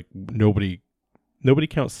like nobody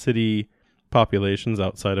counts city populations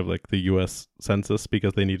outside of like the US Census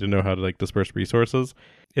because they need to know how to like disperse resources.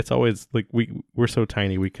 It's always like we're so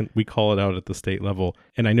tiny, we call it out at the state level.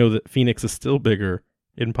 And I know that Phoenix is still bigger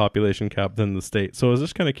in population cap than the state. So I was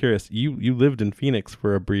just kind of curious. You lived in Phoenix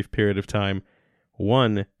for a brief period of time.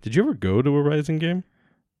 One, did you ever go to a Rising game?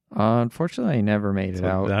 Unfortunately, I never made it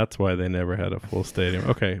out. That's why they never had a full stadium.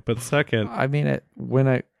 Okay, but second, I mean, when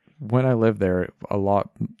I lived there,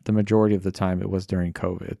 the majority of the time, it was during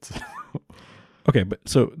COVID. Okay, but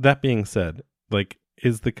so that being said, like,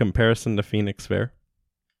 is the comparison to Phoenix fair?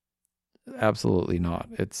 Absolutely not.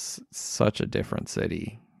 It's such a different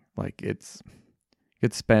city. Like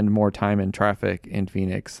could spend more time in traffic in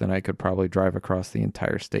Phoenix than I could probably drive across the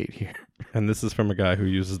entire state here. And this is from a guy who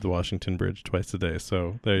uses the Washington Bridge twice a day.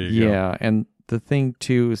 So there you go. Yeah, and the thing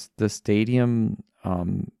too is the stadium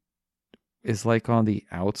is like on the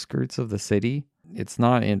outskirts of the city. It's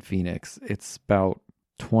not in Phoenix. It's about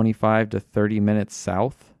 25 to 30 minutes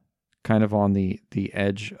south kind of on the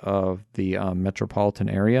edge of the metropolitan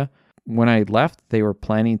area. When I left, they were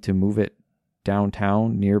planning to move it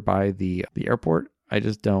downtown nearby the airport. I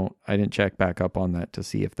didn't check back up on that to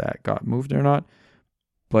see if that got moved or not.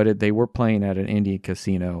 But they were playing at an Indian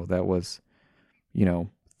casino that was,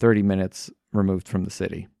 30 minutes removed from the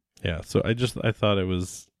city. Yeah, so I thought it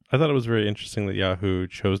was very interesting that Yahoo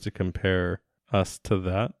chose to compare us to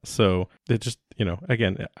that. So they just,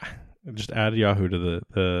 again, just add Yahoo to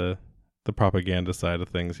the propaganda side of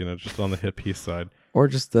things, just on the hit piece side. Or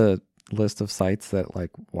just the list of sites that,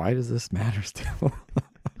 why does this matter still?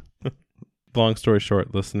 Long story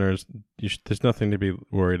short, listeners, there's nothing to be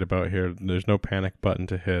worried about here. There's no panic button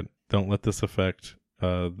to hit. Don't let this affect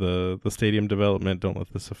the stadium development. Don't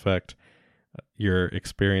let this affect your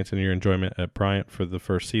experience and your enjoyment at Bryant for the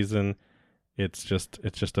first season. It's just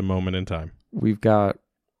a moment in time. We've got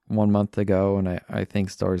 1 month to go, and I think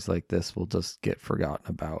stories like this will just get forgotten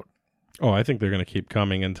about. Oh, I think they're going to keep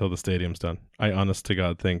coming until the stadium's done. I honest to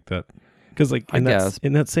God think that, because in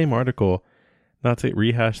that same article, not to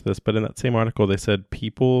rehash this, but in that same article they said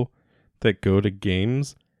people that go to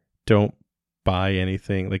games don't buy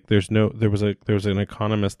anything. Like there was an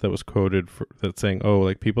economist that was quoted that's saying,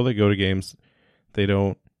 people that go to games, they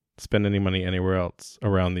don't spend any money anywhere else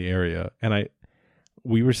around the area. And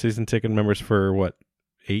we were season ticket members for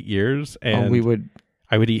 8 years, and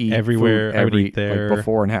I would eat everywhere. I would eat there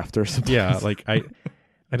before and after. Sometimes. Yeah,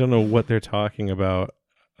 I don't know what they're talking about.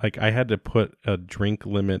 I had to put a drink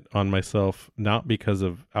limit on myself, not because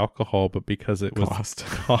of alcohol, but because it was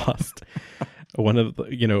cost. One of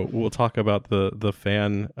the, we'll talk about the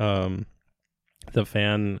fan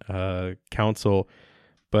council,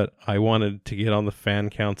 but I wanted to get on the fan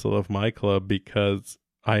council of my club because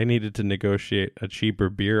I needed to negotiate a cheaper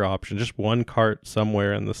beer option, just one cart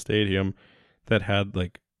somewhere in the stadium that had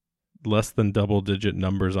less than double-digit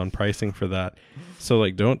numbers on pricing for that. So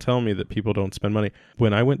don't tell me that people don't spend money.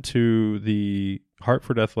 When I went to the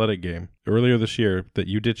Hartford Athletic game earlier this year that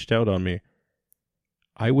you ditched out on me,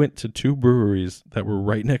 I went to 2 breweries that were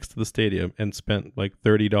right next to the stadium and spent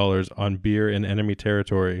 $30 on beer in enemy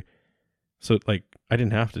territory. So I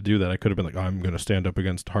didn't have to do that. I could have been I'm going to stand up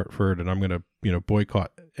against Hartford and I'm going to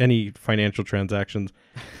boycott any financial transactions.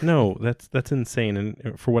 No, that's insane.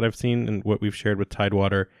 And for what I've seen and what we've shared with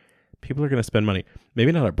Tidewater, people are going to spend money.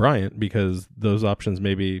 Maybe not at Bryant because those options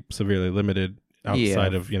may be severely limited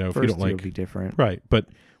outside of, if you don't like. Be different. Right. But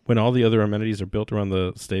when all the other amenities are built around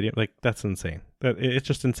the stadium, that's insane. It's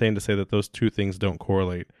just insane to say that those two things don't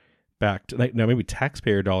correlate back to now maybe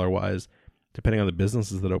taxpayer dollar wise, depending on the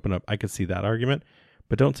businesses that open up, I could see that argument.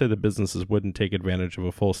 But don't say the businesses wouldn't take advantage of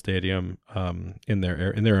a full stadium in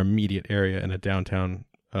their immediate area in a downtown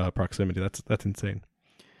proximity. That's insane.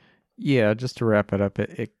 Yeah, just to wrap it up,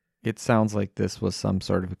 it sounds like this was some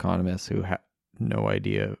sort of economist who had no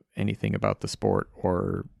idea anything about the sport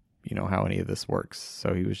or how any of this works.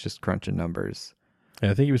 So he was just crunching numbers.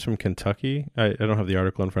 Yeah, I think he was from Kentucky. I don't have the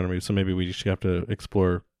article in front of me, so maybe we just have to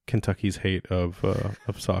explore Kentucky's hate of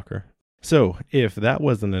soccer. So if that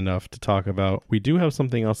wasn't enough to talk about, we do have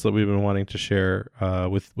something else that we've been wanting to share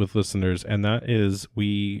with listeners, and that is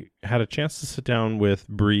we had a chance to sit down with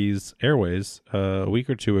Breeze Airways a week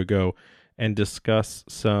or two ago and discuss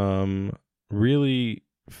some really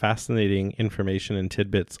fascinating information and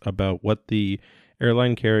tidbits about what the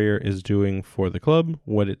airline carrier is doing for the club,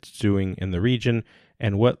 what it's doing in the region,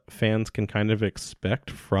 and what fans can kind of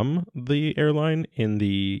expect from the airline in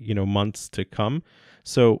the months to come.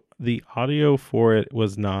 So the audio for it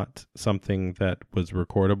was not something that was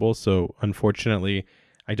recordable. So unfortunately,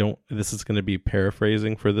 this is going to be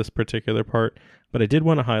paraphrasing for this particular part, but I did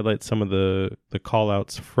want to highlight some of the call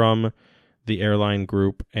outs from the airline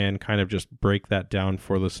group and kind of just break that down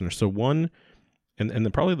for listeners. So one,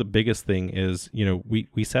 and probably the biggest thing is,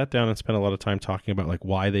 we sat down and spent a lot of time talking about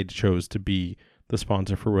why they chose to be the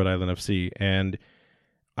sponsor for Rhode Island FC. And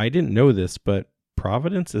I didn't know this, but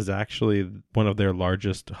Providence is actually one of their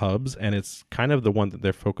largest hubs, and it's kind of the one that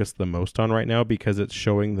they're focused the most on right now because it's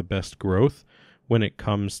showing the best growth when it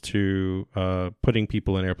comes to putting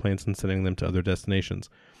people in airplanes and sending them to other destinations.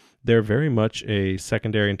 They're very much a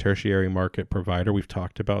secondary and tertiary market provider. We've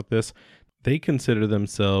talked about this. They consider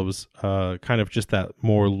themselves kind of just that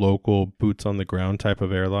more local boots on the ground type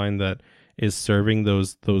of airline that is serving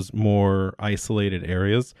those more isolated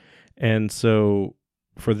areas. And so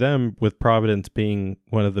for them, with Providence being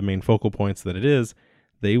one of the main focal points that it is,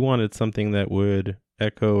 they wanted something that would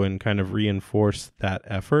echo and kind of reinforce that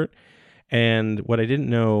effort. And what I didn't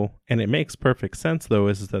know, and it makes perfect sense though,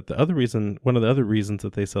 is that one of the other reasons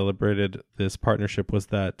that they celebrated this partnership was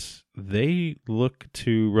that they look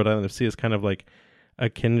to Rhode Island FC as kind of like a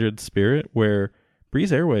kindred spirit where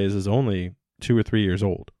Breeze Airways is only 2 or 3 years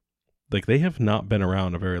old. Like, they have not been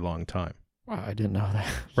around a very long time. Wow, I didn't know that.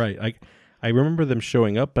 Right. I remember them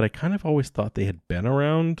showing up, but I kind of always thought they had been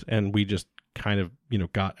around and we just kind of,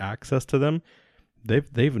 got access to them.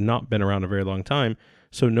 They've not been around a very long time.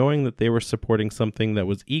 So knowing that they were supporting something that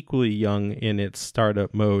was equally young in its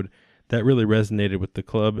startup mode, that really resonated with the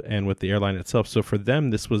club and with the airline itself. So for them,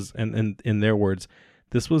 this was, and in their words,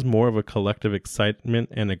 this was more of a collective excitement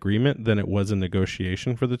and agreement than it was a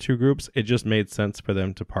negotiation for the two groups. It just made sense for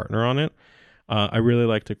them to partner on it. I really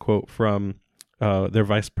liked a quote from their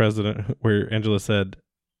vice president where Angela said,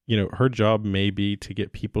 her job may be to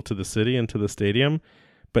get people to the city and to the stadium,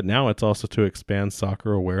 but now it's also to expand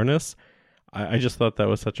soccer awareness. I just thought that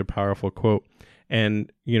was such a powerful quote.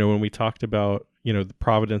 And, when we talked about,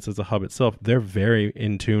 Providence as a hub itself, they're very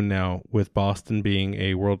in tune now with Boston being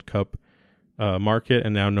a World Cup market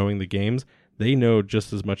and now knowing the games. They know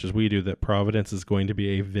just as much as we do that Providence is going to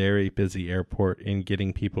be a very busy airport in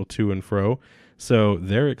getting people to and fro. So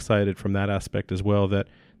they're excited from that aspect as well, that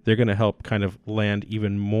they're going to help kind of land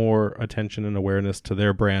even more attention and awareness to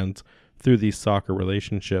their brands through these soccer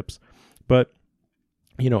relationships. But,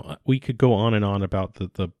 we could go on and on about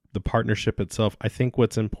the partnership itself. I think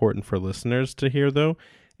what's important for listeners to hear, though,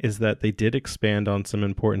 is that they did expand on some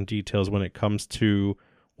important details when it comes to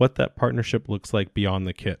what that partnership looks like beyond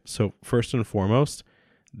the kit. So first and foremost,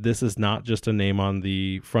 this is not just a name on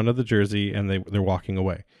the front of the jersey and they're walking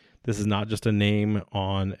away. This is not just a name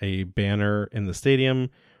on a banner in the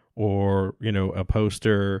stadium or, a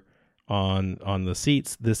poster on the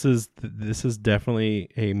seats. This is definitely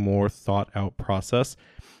a more thought out process.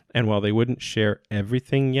 And while they wouldn't share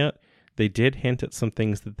everything yet, they did hint at some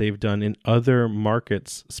things that they've done in other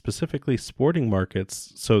markets, specifically sporting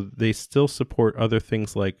markets. So they still support other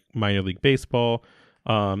things like minor league baseball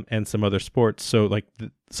and some other sports. So like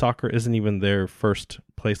soccer isn't even their first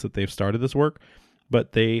place that they've started this work,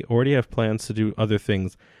 but they already have plans to do other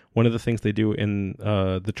things. One of the things they do in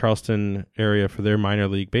the Charleston area for their minor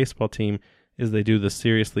league baseball team is they do the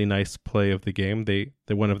seriously nice play of the game. They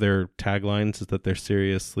one of their taglines is that they're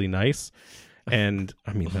seriously nice. And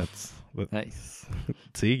I mean, that's nice.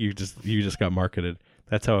 See, you just got marketed.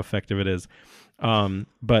 That's how effective it is.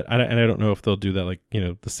 But I don't know if they'll do that, like,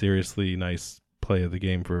 the seriously nice play of the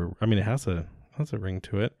game for, I mean, it has a ring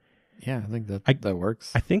to it. Yeah, I think that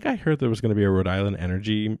works. I think I heard there was going to be a Rhode Island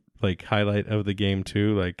Energy like highlight of the game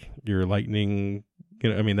too, like your lightning,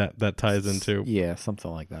 I mean that ties into. Yeah,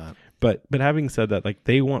 something like that. But having said that, like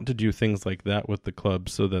they want to do things like that with the club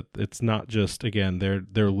so that it's not just, again,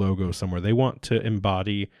 their logo somewhere. They want to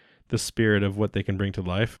embody the spirit of what they can bring to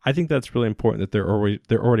life. I think that's really important that they're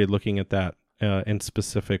already looking at that in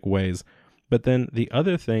specific ways. But then the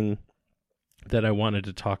other thing that I wanted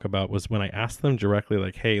to talk about was when I asked them directly,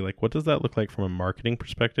 like, hey, like, what does that look like from a marketing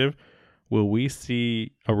perspective? Will we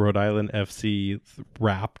see a Rhode Island FC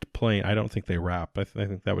wrapped plane? I don't think they wrap. I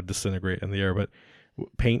think that would disintegrate in the air. But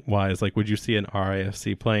paint-wise, like, would you see an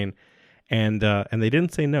RIFC plane? And they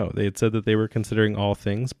didn't say no. They had said that they were considering all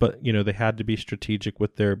things, but, they had to be strategic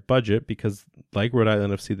with their budget because, like Rhode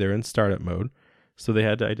Island FC, they're in startup mode. So they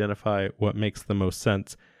had to identify what makes the most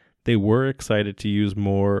sense. They were excited to use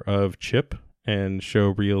more of Chip and show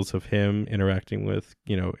reels of him interacting with,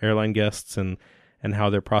 airline guests and how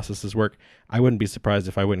their processes work. I wouldn't be surprised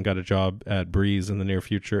if I went and got a job at Breeze in the near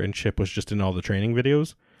future and Chip was just in all the training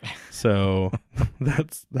videos. So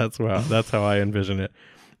that's how I envision it.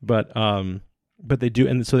 But they do,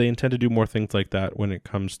 and so they intend to do more things like that when it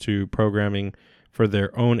comes to programming for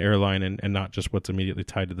their own airline and not just what's immediately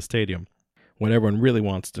tied to the stadium. What everyone really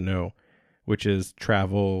wants to know, which is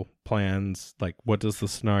travel plans, like what does the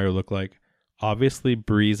scenario look like? Obviously,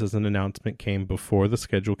 Breeze as an announcement came before the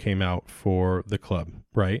schedule came out for the club,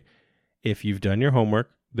 right? If you've done your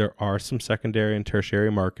homework, there are some secondary and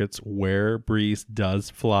tertiary markets where Breeze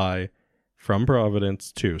does fly from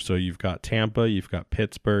Providence too. So you've got Tampa, you've got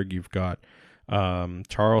Pittsburgh, you've got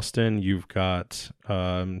Charleston, you've got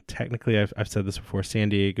technically, I've said this before, San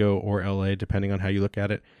Diego or LA, depending on how you look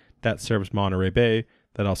at it. That serves Monterey Bay.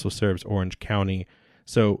 That also serves Orange County.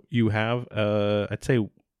 So you have, I'd say,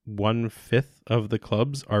 1/5 of the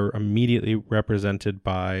clubs are immediately represented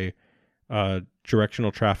by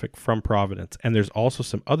directional traffic from Providence. And there's also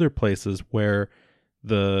some other places where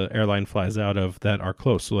the airline flies out of that are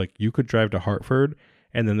close. So like you could drive to Hartford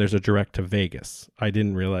and then there's a direct to Vegas. I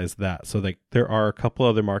didn't realize that. So like there are a couple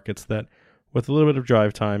other markets that with a little bit of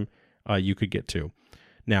drive time, you could get to.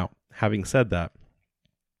 Now, having said that,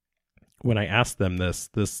 when I asked them this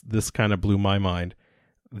kind of blew my mind.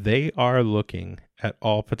 They are looking at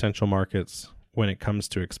all potential markets when it comes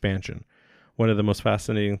to expansion. one of the most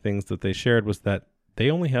fascinating things that they shared was that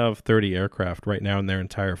they only have 30 aircraft right now in their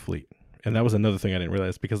entire fleet. And that was another thing I didn't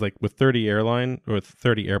realize, because like with 30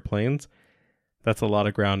 airplanes, that's a lot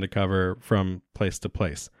of ground to cover from place to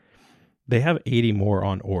place. They have 80 more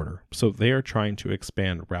on order. So they are trying to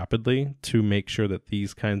expand rapidly to make sure that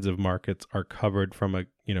these kinds of markets are covered from a,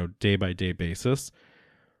 day-by-day basis.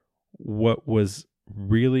 What was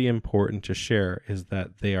really important to share is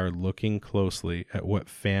that they are looking closely at what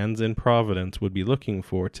fans in Providence would be looking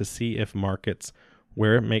for to see if markets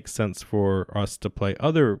where it makes sense for us to play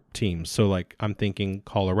other teams. So like I'm thinking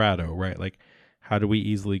Colorado, right? Like how do we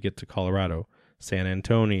easily get to Colorado? San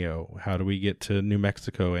Antonio, how do we get to New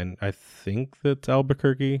Mexico? And I think that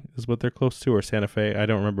Albuquerque is what they're close to, or Santa Fe. I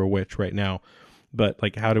don't remember which right now, but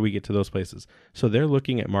like, how do we get to those places? So they're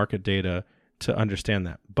looking at market data to understand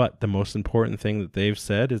that. But the most important thing that they've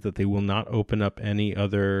said is that they will not open up any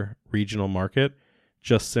other regional market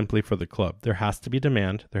just simply for the club. There has to be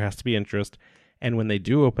demand, there has to be interest. And when they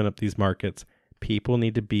do open up these markets, people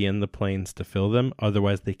need to be in the planes to fill them.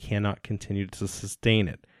 Otherwise, they cannot continue to sustain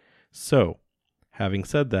it. So, having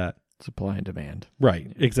said that, supply and demand.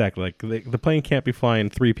 Right, exactly. Like the plane can't be flying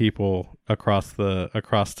 3 people across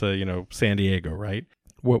to San Diego, right?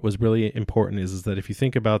 What was really important is that if you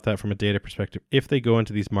think about that from a data perspective, if they go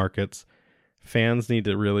into these markets, fans need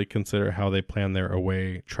to really consider how they plan their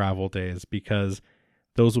away travel days, because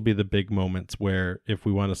those will be the big moments where if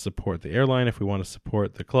we want to support the airline, if we want to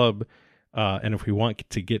support the club, and if we want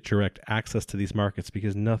to get direct access to these markets,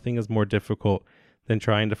 because nothing is more difficult than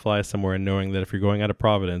trying to fly somewhere and knowing that if you're going out of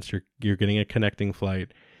Providence, you're getting a connecting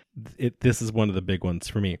flight. This is one of the big ones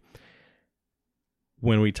for me.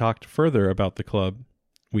 When we talked further about the club,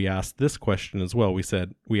 we asked this question as well.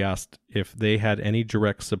 We asked if they had any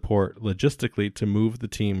direct support logistically to move the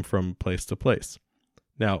team from place to place.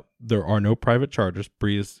 Now, there are no private charters.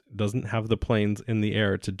 Breeze doesn't have the planes in the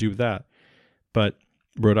air to do that. But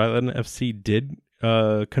Rhode Island FC did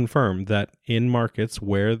confirm that in markets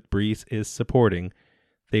where Breeze is supporting,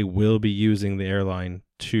 they will be using the airline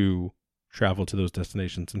to travel to those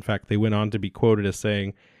destinations. In fact, they went on to be quoted as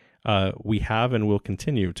saying, we have and will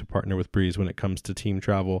continue to partner with Breeze when it comes to team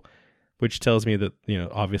travel, which tells me that,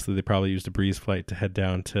 obviously they probably used a Breeze flight to head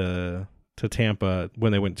down to Tampa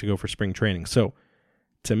when they went to go for spring training. So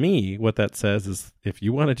to me, what that says is if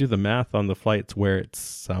you want to do the math on the flights where it's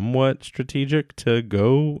somewhat strategic to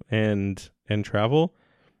go and travel,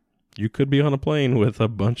 you could be on a plane with a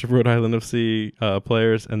bunch of Rhode Island FC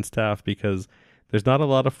players and staff, because there's not a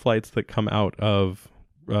lot of flights that come out of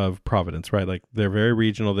Providence, right? Like they're very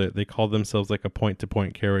regional. They call themselves like a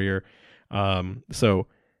point-to-point carrier. So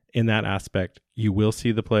in that aspect, you will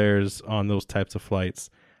see the players on those types of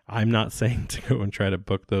flights. I'm not saying to go and try to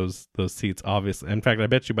book those seats, obviously. In fact, I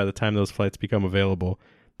bet you by the time those flights become available,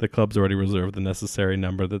 the club's already reserved the necessary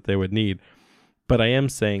number that they would need. But I am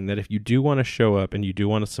saying that if you do want to show up and you do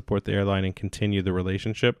want to support the airline and continue the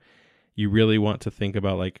relationship, you really want to think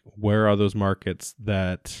about like, where are those markets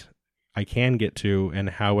that I can get to, and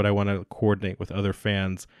how would I want to coordinate with other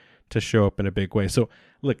fans to show up in a big way? So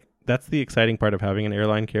look, that's the exciting part of having an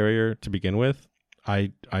airline carrier to begin with.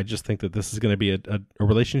 I just think that this is going to be a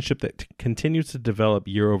relationship that continues to develop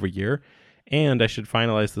year over year. And I should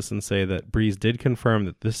finalize this and say that Breeze did confirm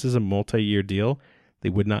that this is a multi-year deal. They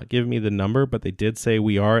would not give me the number, but they did say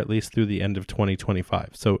we are at least through the end of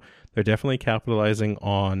 2025. So they're definitely capitalizing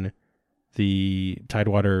on the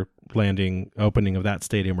Tidewater Landing opening of that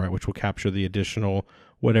stadium, right, which will capture the additional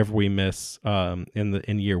whatever we miss in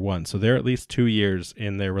year one. So they're at least 2 years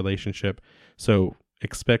in their relationship. So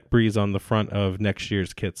expect Breeze on the front of next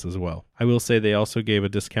year's kits as well. I will say they also gave a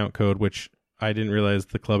discount code, which I didn't realize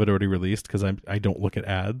the club had already released because I don't look at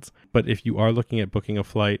ads. But if you are looking at booking a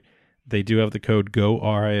flight, they do have the code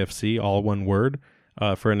GORIFC, all one word,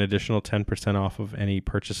 for an additional 10% off of any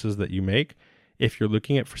purchases that you make. If you're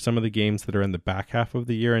looking at for some of the games that are in the back half of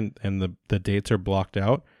the year and the dates are blocked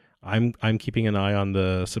out, I'm keeping an eye on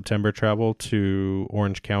the September travel to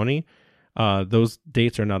Orange County. Those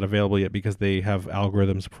dates are not available yet because they have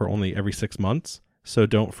algorithms for only every 6 months. So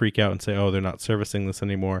don't freak out and say, oh, they're not servicing this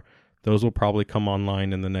anymore. Those will probably come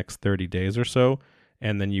online in the next 30 days or so,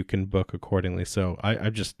 and then you can book accordingly. So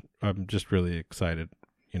I'm just really excited.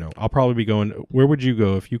 I'll probably be going. Where would you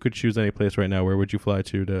go if you could choose any place right now? Where would you fly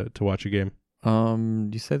to watch a game?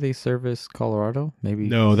 You said they service Colorado? Maybe.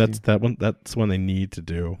 No, that's one they need to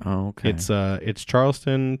do. Oh, okay. It's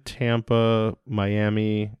Charleston, Tampa,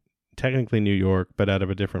 Miami, technically New York, but out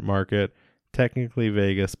of a different market. Technically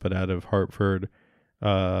Vegas, but out of Hartford,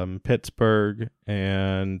 Pittsburgh,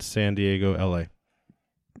 and San Diego, LA.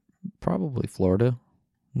 Probably Florida,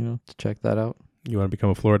 to check that out. You want to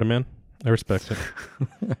become a Florida man? I respect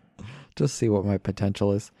it. Just see what my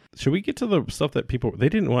potential is. Should we get to the stuff that they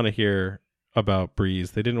didn't want to hear about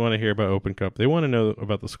Breeze? They didn't want to hear about Open Cup. They want to know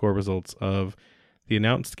about the score results of the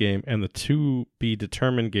announced game and the to be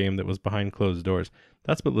determined game that was behind closed doors.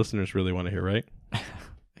 That's what listeners really want to hear, right?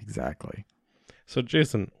 Exactly. So,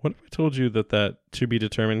 Jason, what if I told you that to be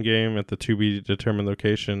determined game at the to be determined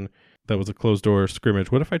location that was a closed door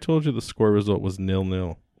scrimmage? What if I told you the score result was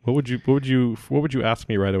 0-0? What would you ask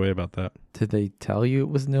me right away about that? Did they tell you it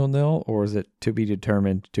was 0-0, or is it to be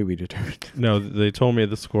determined? To be determined. No, they told me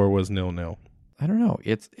the score was 0-0. I don't know.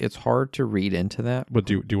 It's hard to read into that. But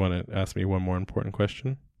do you want to ask me one more important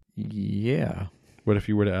question? Yeah. What if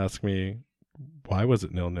you were to ask me, why was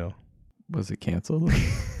it 0-0? Was it canceled?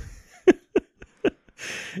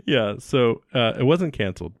 Yeah, so it wasn't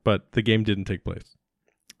canceled, but the game didn't take place.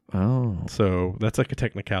 Oh. So that's like a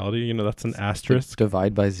technicality, that's an asterisk.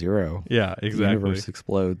 Divide by 0. Yeah, exactly. The universe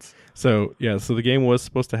explodes. So the game was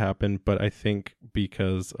supposed to happen, but I think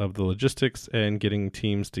because of the logistics and getting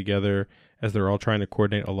teams together as they're all trying to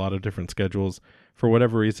coordinate a lot of different schedules, for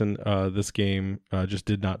whatever reason, this game just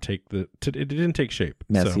did not take it didn't take shape.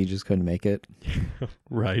 Messi just couldn't make it.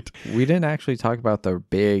 Right. We didn't actually talk about the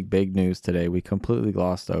big news today. We completely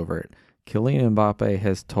glossed over it. Kylian Mbappe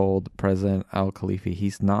has told President Al Khalifi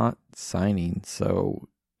he's not signing. So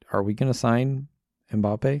are we going to sign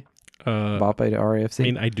Mbappe? Mbappe to RAFC? I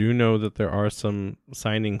mean, I do know that there are some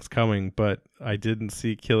signings coming, but I didn't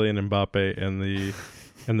see Kylian Mbappe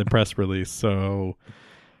in the press release. So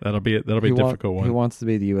that'll be a difficult one. He wants to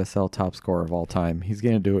be the USL top scorer of all time. He's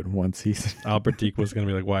going to do it in one season. Albert Deke was going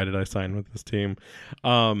to be like, why did I sign with this team?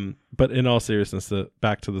 But in all seriousness,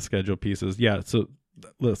 back to the schedule pieces. Yeah, so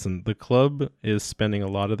listen, the club is spending a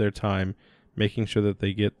lot of their time making sure that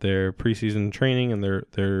they get their preseason training and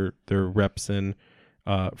their reps in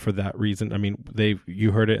for that reason. I mean,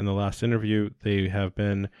 you heard it in the last interview. They have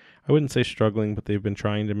been, I wouldn't say struggling, but they've been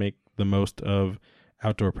trying to make the most of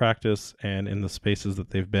outdoor practice and in the spaces that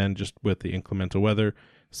they've been just with the inclement weather.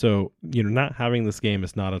 So, not having this game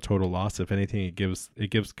is not a total loss. If anything,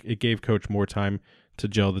 it gave coach more time to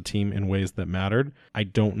gel the team in ways that mattered. I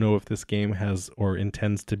don't know if this game has or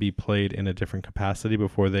intends to be played in a different capacity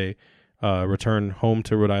before they return home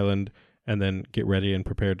to Rhode Island and then get ready and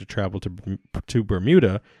prepared to travel to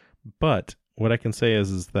Bermuda. But what I can say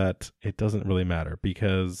is that it doesn't really matter,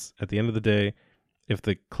 because at the end of the day, if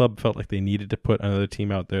the club felt like they needed to put another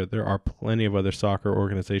team out there, there are plenty of other soccer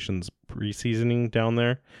organizations pre-seasoning down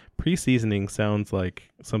there. Pre-seasoning sounds like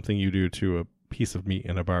something you do to a piece of meat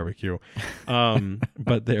in a barbecue.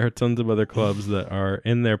 But there are tons of other clubs that are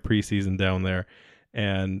in their preseason down there,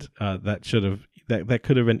 and that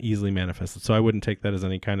could have been easily manifested. So I wouldn't take that as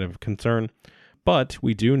any kind of concern. But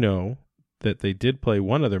we do know that they did play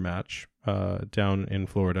one other match down in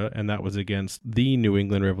Florida, and that was against the New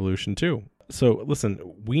England Revolution too. So listen,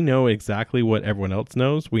 we know exactly what everyone else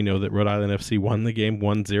knows. We know that Rhode Island FC won the game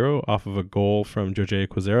 1-0 off of a goal from Jorge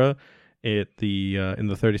Quezera in the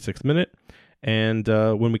 36th minute. And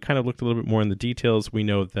when we kind of looked a little bit more in the details, we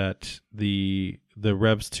know that the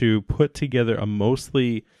Revs 2 put together a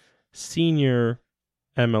mostly senior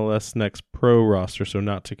MLS Next Pro roster, so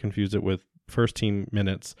not to confuse it with first team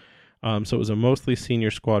minutes. So it was a mostly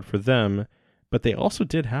senior squad for them, but they also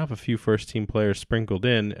did have a few first team players sprinkled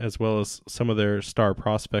in, as well as some of their star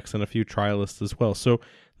prospects and a few trialists as well. So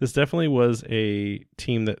this definitely was a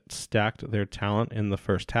team that stacked their talent in the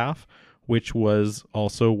first half, which was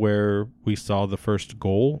also where we saw the first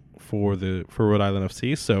goal for Rhode Island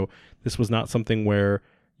FC. So this was not something where,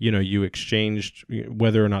 you exchanged,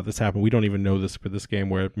 whether or not this happened. We don't even know this for this game,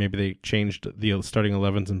 where maybe they changed the starting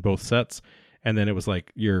 11s in both sets, and then it was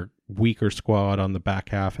like your weaker squad on the back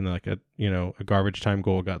half, and then like a garbage time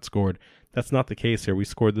goal got scored. That's not the case here. We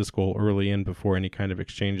scored this goal early in before any kind of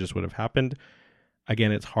exchanges would have happened.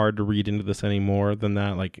 Again, it's hard to read into this any more than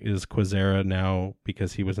that. Like, is Quezera now,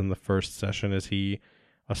 because he was in the first session, is he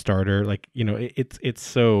a starter? Like, this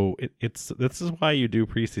is why you do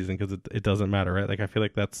preseason, because it doesn't matter, right? Like, I feel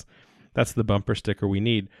like that's the bumper sticker we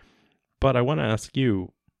need. But I want to ask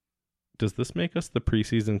you, does this make us the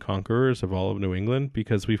preseason conquerors of all of New England?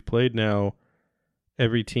 Because we've played now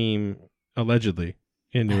every team allegedly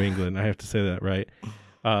in New England. I have to say that, right?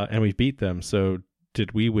 And we beat them. So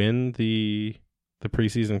did we win the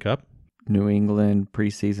preseason cup? New England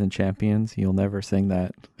preseason champions. You'll never sing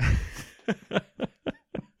that.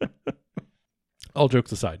 All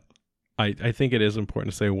jokes aside, I think it is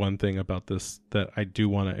important to say one thing about this that I do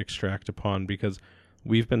want to extract upon, because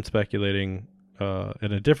we've been speculating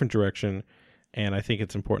in a different direction, and I think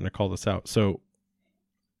it's important to call this out. So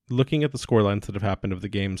looking at the scorelines that have happened of the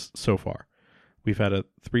games so far, we've had a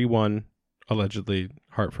 3-1 allegedly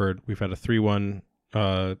Hartford. We've had a 3-1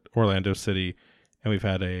 Orlando City, and we've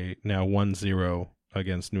had a now 1-0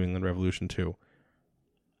 against New England Revolution 2.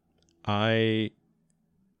 I'm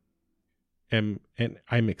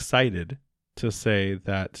excited to say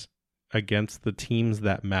that against the teams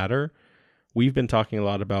that matter, we've been talking a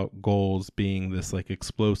lot about goals being this like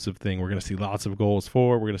explosive thing. We're going to see lots of goals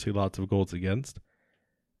for, we're going to see lots of goals against.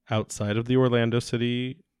 Outside of the Orlando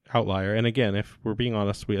City outlier, and again, if we're being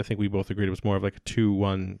honest, I think we both agreed it was more of like a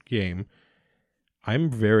 2-1 game. I'm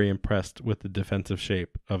very impressed with the defensive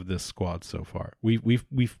shape of this squad so far. We've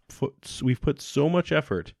put so much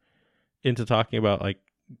effort into talking about like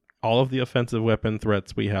all of the offensive weapon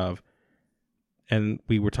threats we have, and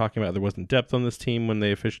we were talking about there wasn't depth on this team when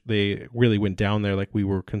they really went down there like we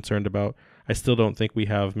were concerned about. I still don't think we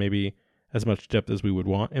have maybe as much depth as we would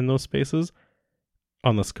want in those spaces,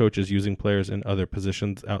 unless coach is using players in other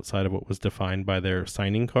positions outside of what was defined by their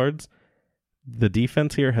signing cards. The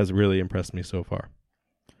defense here has really impressed me so far.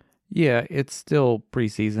 Yeah, it's still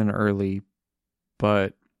preseason early,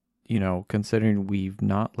 but, considering we've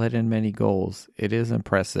not let in many goals, it is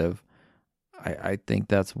impressive. I think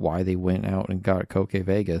that's why they went out and got Koke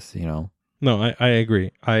Vegas, No, I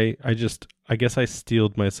agree. I guess I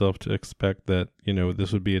steeled myself to expect that,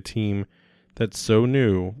 this would be a team that's so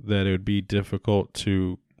new that it would be difficult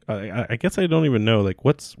to, I guess I don't even know, like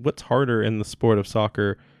what's harder in the sport of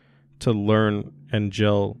soccer to learn and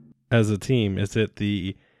gel as a team?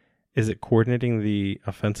 Is it coordinating the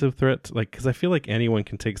offensive threat? Like, because I feel like anyone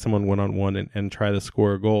can take someone one-on-one and try to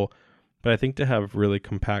score a goal. But I think to have really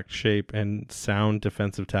compact shape and sound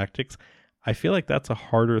defensive tactics, I feel like that's a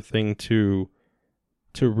harder thing to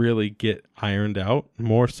really get ironed out,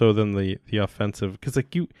 more so than the offensive. Because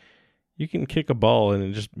like you can kick a ball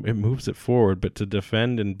and it moves it forward, but to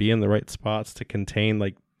defend and be in the right spots to contain,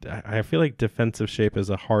 like I feel like defensive shape is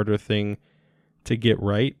a harder thing to get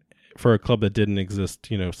right for a club that didn't exist,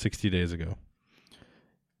 60 days ago.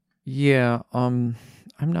 Yeah, I'm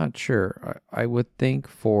not sure. I would think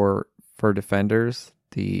for defenders,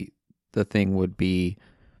 the thing would be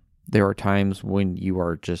there are times when you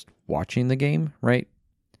are just watching the game, right?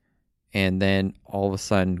 And then all of a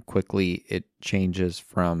sudden, quickly, it changes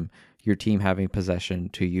from your team having possession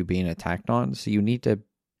to you being attacked on. So you need to,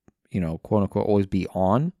 quote unquote, always be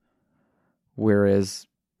on. Whereas,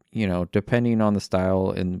 depending on the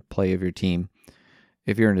style and play of your team,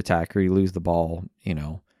 if you're an attacker, you lose the ball,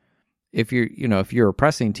 if you're a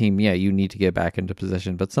pressing team, yeah, you need to get back into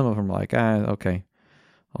position. But some of them are like, okay,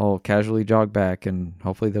 I'll casually jog back and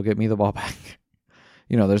hopefully they'll get me the ball back.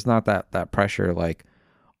 There's not that pressure. Like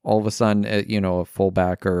all of a sudden, a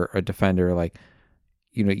fullback or a defender, like,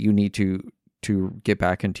 you need to get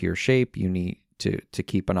back into your shape. You need to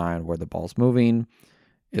keep an eye on where the ball's moving.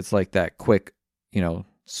 It's like that quick,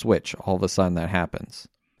 switch. All of a sudden that happens.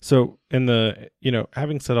 So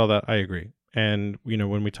having said all that, I agree. And,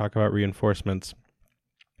 when we talk about reinforcements,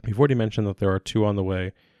 we've already mentioned that there are 2 on the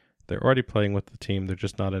way. They're already playing with the team. They're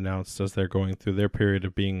just not announced as they're going through their period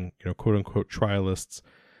of being, quote unquote, trialists.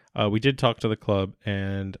 We did talk to the club,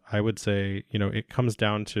 and I would say, it comes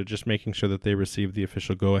down to just making sure that they receive the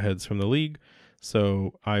official go-aheads from the league.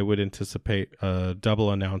 So I would anticipate a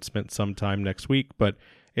double announcement sometime next week, but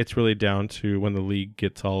it's really down to when the league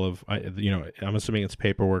gets all of, I'm assuming it's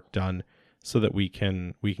paperwork done so that we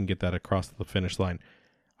can get that across the finish line.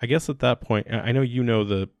 I guess at that point, I know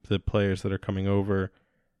the players that are coming over.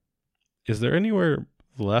 Is there anywhere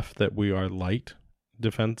left that we are light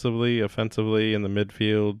defensively, offensively, in the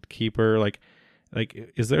midfield, keeper? Like,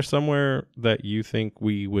 is there somewhere that you think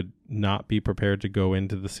we would not be prepared to go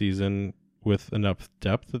into the season with enough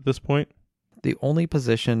depth at this point? The only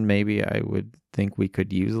position maybe I would think we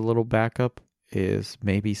could use a little backup is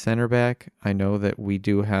maybe center back. I know that we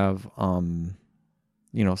do have, some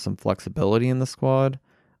flexibility in the squad.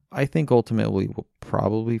 I think ultimately we'll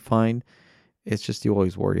probably find. It's just you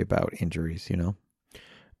always worry about injuries,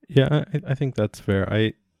 Yeah, I think that's fair.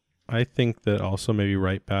 I think that also maybe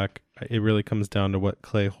right back, it really comes down to what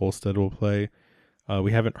Clay Holstead will play.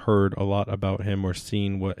 We haven't heard a lot about him or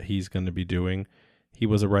seen what he's going to be doing. He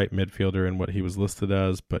was a right midfielder in what he was listed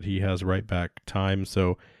as, but he has right back time.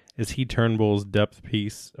 So is he Turnbull's depth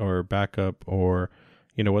piece or backup, or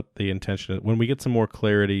what the intention is? When we get some more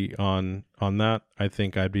clarity on that, I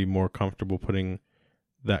think I'd be more comfortable putting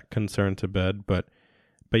that concern to bed. But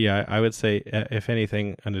yeah, I would say if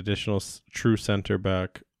anything, an additional true center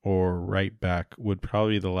back or right back would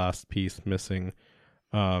probably be the last piece missing.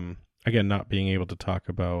 Again, not being able to talk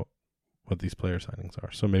about what these player signings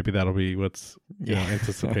are. So maybe that'll be what's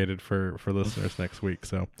anticipated for listeners next week.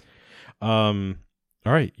 So, all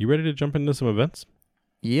right, you ready to jump into some events?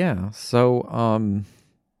 Yeah. So,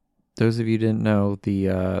 those of you who didn't know,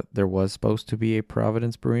 there was supposed to be a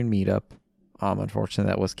Providence Brewing meetup. Unfortunately,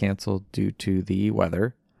 that was canceled due to the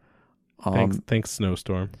weather. Thanks,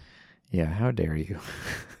 snowstorm. Yeah, how dare you?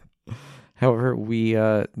 However,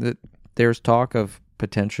 there's talk of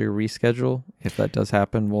potentially reschedule. If that does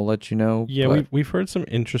happen, we'll let you know. Yeah, we've heard some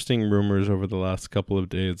interesting rumors over the last couple of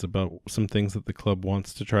days about some things that the club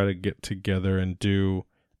wants to try to get together and do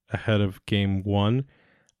ahead of game one.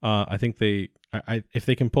 I think if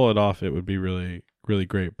they can pull it off, it would be really, really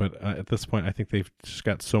great. But at this point, I think they've just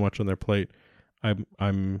got so much on their plate.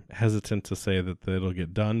 I'm hesitant to say that it'll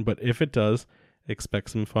get done, but if it does, expect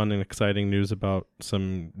some fun and exciting news about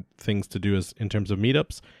some things to do in terms of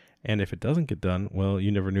meetups. And if it doesn't get done, well,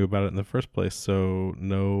 you never knew about it in the first place, so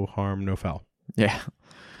no harm, no foul. Yeah.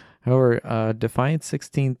 However, Defiant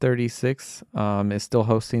 1636 is still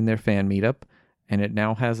hosting their fan meetup, and it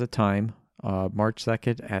now has a time, March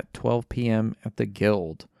 2nd at 12 p.m. at the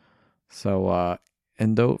Guild. So,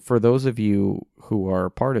 for those of you who are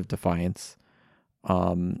part of Defiance,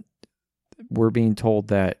 we're being told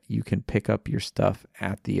that you can pick up your stuff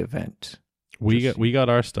at the event. We got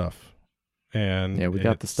our stuff, and yeah, we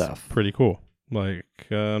got the stuff. Pretty cool. Like,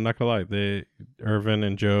 I'm not gonna lie, Irvin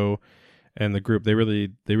and Joe and the group, they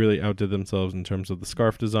really outdid themselves in terms of the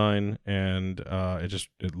scarf design, and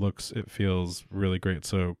it feels really great.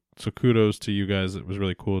 So kudos to you guys. It was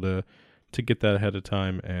really cool to get that ahead of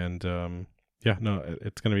time, and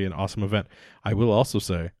it's gonna be an awesome event. I will also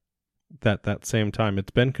say that same time,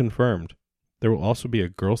 it's been confirmed there will also be a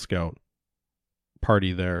Girl Scout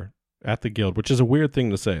party there at the Guild, which is a weird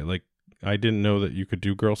thing to say. Like, I didn't know that you could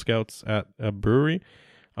do Girl Scouts at a brewery.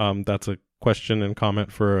 That's a question and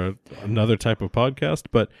comment for another type of podcast.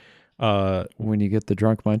 But when you get the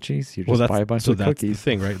drunk munchies, you just buy a bunch of cookies. That's the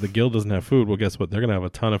thing, right? The Guild doesn't have food. Well, guess what? They're going to have a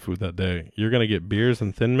ton of food that day. You're going to get beers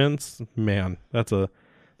and Thin Mints. Man, that's an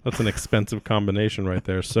expensive combination right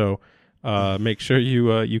there. So make sure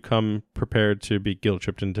you come prepared to be guilt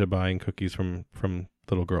tripped into buying cookies from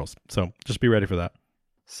little girls. So just be ready for that.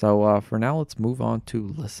 So for now, let's move on to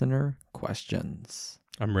listener questions.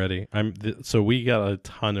 I'm ready. So we got a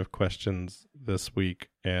ton of questions this week,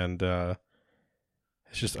 and it's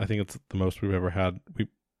just, I think it's the most we've ever had.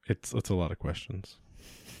 It's a lot of questions.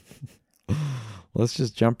 Let's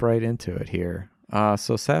just jump right into it here.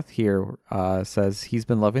 So Seth here says he's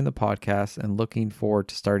been loving the podcast and looking forward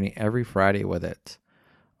to starting every Friday with it.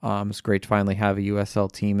 It's great to finally have a USL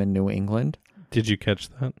team in New England. Did you catch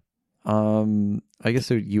that? I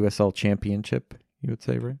guess a USL championship, you would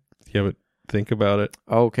say, right? Yeah, but think about it.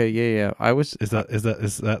 Oh, okay, yeah. Is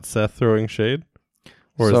that Seth throwing shade,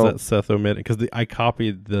 or is that Seth omitting? Because I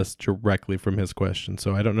copied this directly from his question,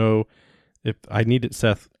 so I don't know if I need it.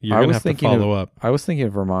 Seth, you're gonna have to follow up. I was thinking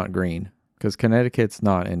of Vermont Green, because Connecticut's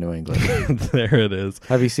not in New England. There it is.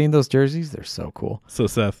 Have you seen those jerseys? They're so cool. So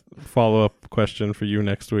Seth, follow-up question for you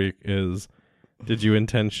next week is, did you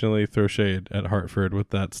intentionally throw shade at Hartford with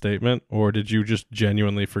that statement, or did you just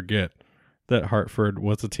genuinely forget that Hartford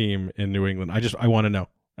was a team in New England? I want to know.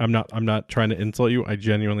 I'm not trying to insult you. I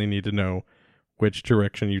genuinely need to know which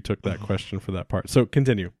direction you took that question for that part. So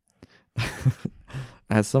continue.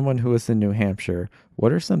 As someone who is in New Hampshire,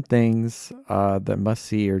 what are some things that must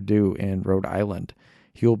see or do in Rhode Island?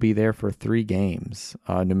 He will be there for 3 games,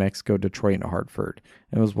 New Mexico, Detroit, and Hartford.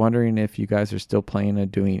 And I was wondering if you guys are still planning on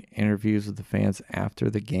doing interviews with the fans after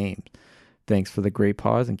the game. Thanks for the great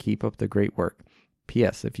pause and keep up the great work.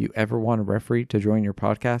 P.S. If you ever want a referee to join your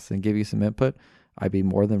podcast and give you some input, I'd be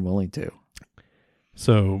more than willing to.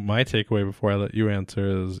 So my takeaway before I let you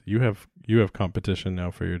answer is you have competition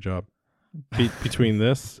now for your job. Between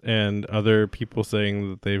this and other people saying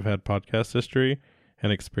that they've had podcast history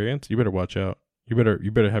and experience, you better watch out. You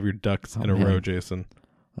better have your ducks in a row, Jason.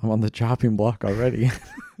 I'm on the chopping block already.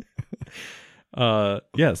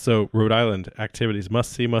 So Rhode Island activities,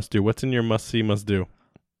 must see, must do. What's in your must see, must do?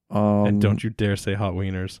 And don't you dare say hot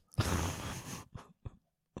wieners.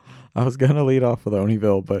 I was gonna lead off with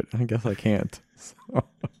Oneyville, but I guess I can't. So.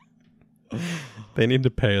 They need to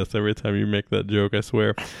pay us every time you make that joke, I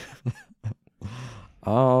swear.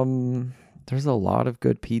 There's a lot of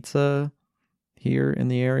good pizza here in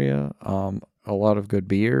the area. A lot of good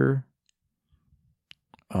beer.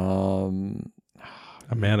 A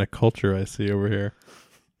man of culture I see over here.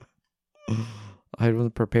 I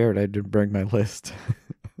wasn't prepared. I didn't bring my list.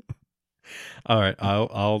 All right,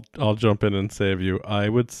 I'll jump in and save you. I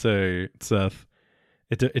would say, Seth,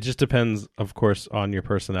 it just depends, of course, on your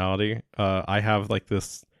personality. I have like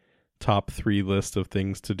this top 3 list of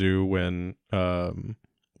things to do when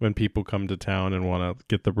people come to town and want to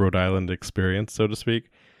get the Rhode Island experience, so to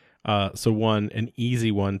speak. So an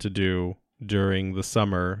easy one to do during the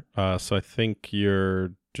summer. So I think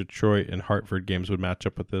your Detroit and Hartford games would match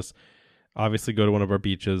up with this. Obviously, go to one of our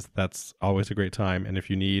beaches. That's always a great time. And if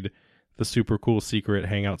you need the super cool secret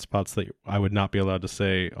hangout spots that I would not be allowed to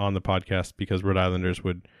say on the podcast because Rhode Islanders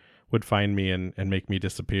would find me and make me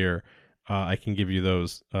disappear, I can give you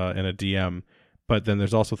those in a DM. But then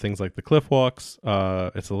there's also things like the cliff walks.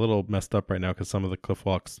 It's a little messed up right now because some of the cliff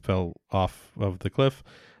walks fell off of the cliff.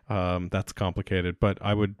 That's complicated, but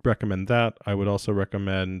I would recommend that. I would also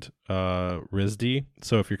recommend RISD.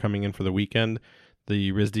 So if you're coming in for the weekend,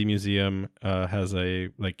 the RISD Museum has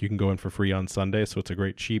you can go in for free on Sunday. So it's a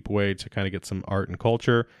great cheap way to kind of get some art and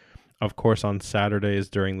culture. Of course, on Saturdays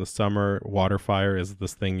during the summer, water fire is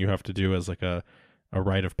this thing you have to do as like a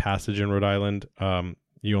rite of passage in Rhode Island.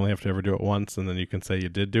 You only have to ever do it once, and then you can say you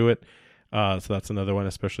did do it. So that's another one,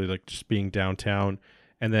 especially like just being downtown.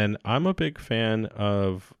 And then I'm a big fan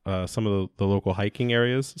of some of the local hiking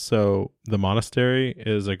areas. So the monastery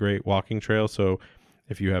is a great walking trail. So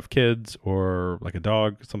if you have kids or like a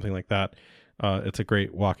dog, something like that, it's a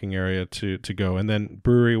great walking area to go. And then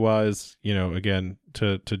brewery wise, again,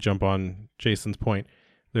 to jump on Jason's point,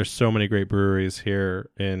 there's so many great breweries here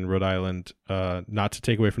in Rhode Island. Not to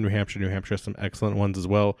take away from New Hampshire. New Hampshire has some excellent ones as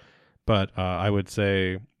well. But I would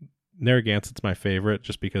say Narragansett's my favorite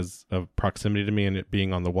just because of proximity to me and it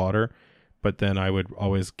being on the water. But then I would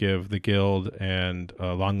always give the Guild and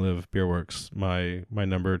Long Live Beer Works my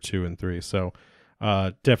number 2 and 3. So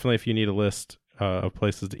definitely if you need a list of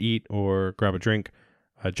places to eat or grab a drink,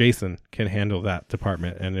 Jason can handle that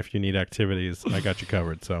department. And if you need activities, I got you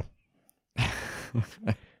covered. So,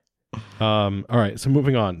 all right. So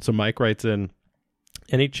moving on. So Mike writes in,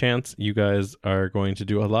 any chance you guys are going to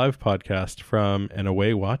do a live podcast from an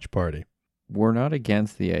away watch party? We're not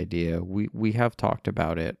against the idea. We have talked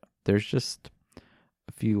about it. There's just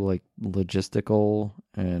a few like logistical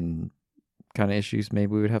and kind of issues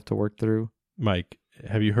maybe we would have to work through. Mike,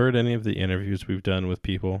 have you heard any of the interviews we've done with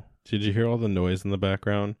people? Did you hear all the noise in the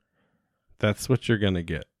background? That's what you're going to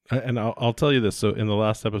get. And I'll tell you this. So in the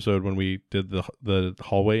last episode when we did the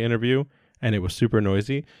hallway interview and it was super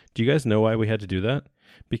noisy, do you guys know why we had to do that?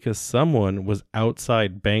 Because someone was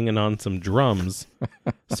outside banging on some drums,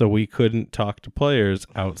 so we couldn't talk to players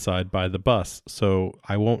outside by the bus. So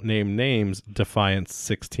I won't name names, Defiance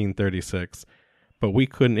 1636, but we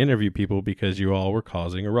couldn't interview people because you all were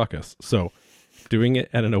causing a ruckus. So doing it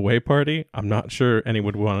at an away party, I'm not sure anyone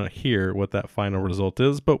would want to hear what that final result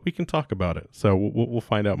is, but we can talk about it. So we'll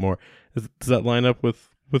find out more. Does that line up with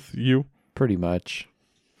you? Pretty much.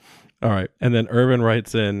 All right. And then Irvin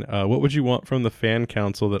writes in, what would you want from the fan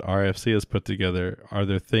council that RFC has put together? Are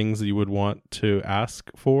there things that you would want to ask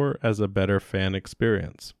for as a better fan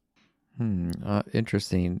experience?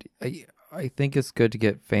 Interesting. I think it's good to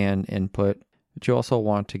get fan input, but you also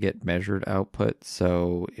want to get measured output.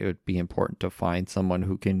 So it would be important to find someone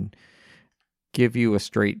who can give you a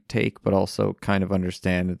straight take, but also kind of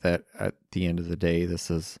understand that at the end of the day, this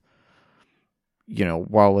is,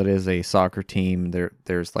 while it is a soccer team,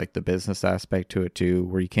 there's like the business aspect to it too,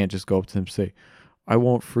 where you can't just go up to them and say, I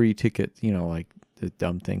want free tickets, like the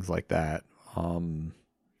dumb things like that.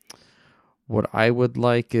 What I would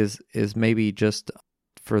like is maybe just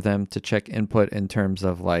for them to check input in terms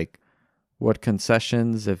of like what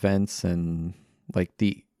concessions, events, and like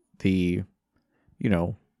the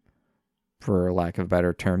for lack of a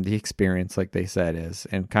better term, the experience, like they said, is,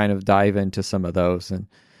 and kind of dive into some of those and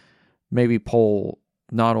maybe poll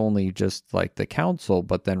not only just like the council,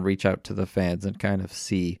 but then reach out to the fans and kind of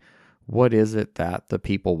see what is it that the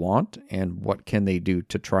people want and what can they do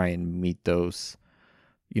to try and meet those,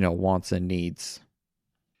 wants and needs.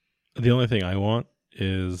 The only thing I want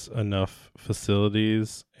is enough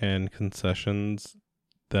facilities and concessions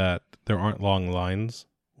that there aren't long lines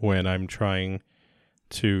when I'm trying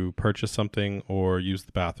to purchase something or use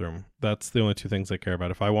the bathroom. That's the only two things I care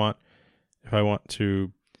about. If I want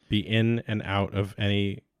to be in and out of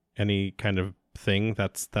any kind of thing,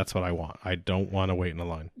 that's what I want. I don't want to wait in a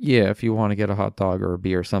line. Yeah, if you want to get a hot dog or a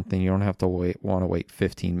beer or something, you don't have to want to wait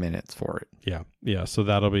 15 minutes for it. Yeah. So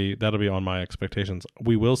that'll be on my expectations.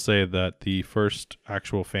 We will say that the first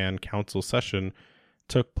actual fan council session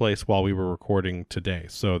took place while we were recording today.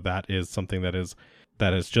 So that is something that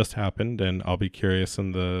has just happened, and I'll be curious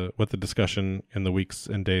what the discussion in the weeks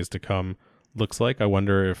and days to come looks like. I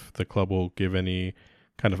wonder if the club will give any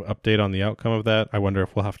kind of update on the outcome of that. I wonder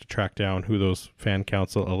if we'll have to track down who those fan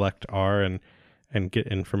council elect are and get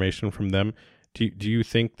information from them. Do you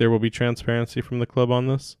think there will be transparency from the club on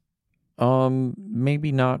this?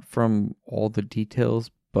 Maybe not from all the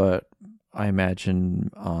details, but I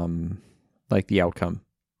imagine like the outcome.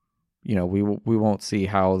 we won't see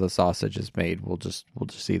how the sausage is made. We'll just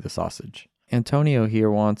see the sausage. Antonio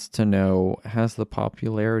here wants to know, has the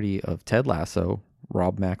popularity of Ted Lasso,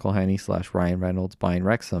 Rob McElhenney / Ryan Reynolds buying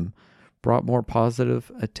Wrexham, brought more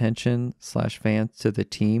positive attention / fans to the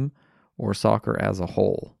team or soccer as a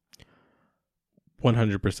whole?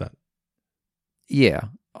 100%. Yeah,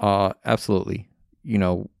 absolutely.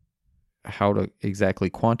 How to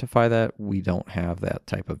exactly quantify that, we don't have that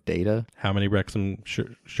type of data. How many Wrexham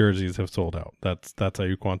jerseys have sold out? That's how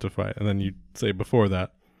you quantify it. And then you say before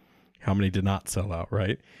that, how many did not sell out,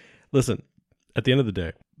 right? Listen, at the end of the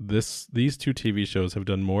day, these two TV shows have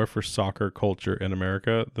done more for soccer culture in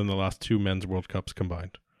America than the last two men's World Cups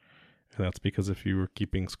combined. And that's because if you were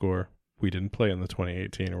keeping score, we didn't play in the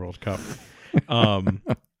 2018 World Cup.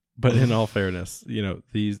 But in all fairness,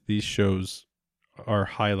 these shows are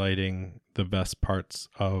highlighting the best parts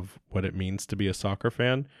of what it means to be a soccer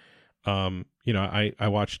fan. I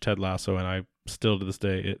watched Ted Lasso, and I still to this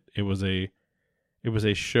day, it was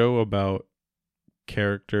a show about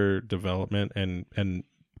character development and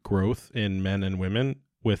growth in men and women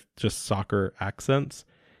with just soccer accents.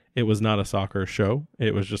 It was not a soccer show.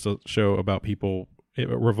 It was just a show about people. It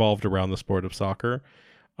revolved around the sport of soccer.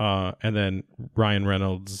 And then Ryan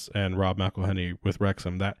Reynolds and Rob McElhenney with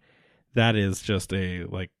Wrexham. That is just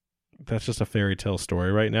that's just a fairy tale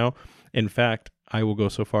story right now. In fact, I will go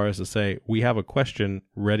so far as to say we have a question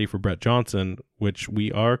ready for Brett Johnson, which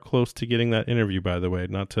we are close to getting that interview, by the way.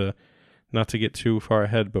 Not to get too far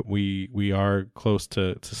ahead, but we are close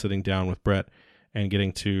to sitting down with Brett and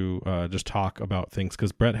getting to just talk about things,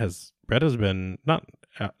 because Brett has been not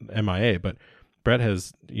MIA, but Brett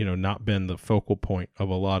has not been the focal point of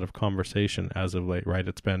a lot of conversation as of late, right?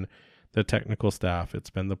 It's been the technical staff, it's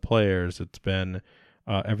been the players, it's been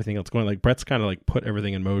everything else going. Like Brett's kind of like put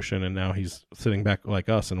everything in motion, and now he's sitting back like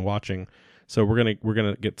us and watching. So we're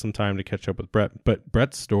gonna get some time to catch up with Brett. But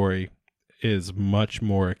Brett's story is much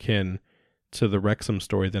more akin to the Wrexham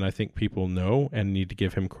story than I think people know and need to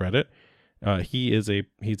give him credit. He's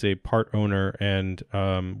a part owner and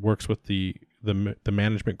works with the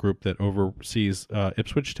management group that oversees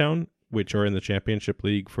Ipswich Town, which are in the Championship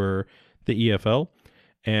League for the EFL,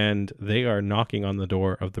 and they are knocking on the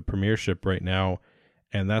door of the Premiership right now.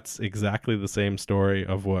 And that's exactly the same story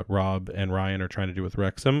of what Rob and Ryan are trying to do with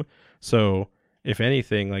Wrexham. So if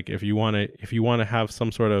anything, like if you want to have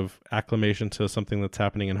some sort of acclamation to something that's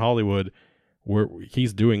happening in Hollywood,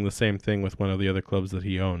 he's doing the same thing with one of the other clubs that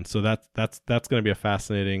he owns. So that's going to be a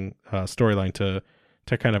fascinating storyline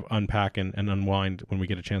to kind of unpack and unwind when we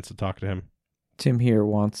get a chance to talk to him. Tim here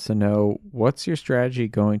wants to know, what's your strategy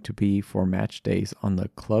going to be for match days on the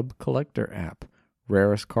Club Collector app?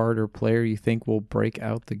 Rarest card or player you think will break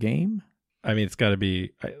out the game? I mean, it's got to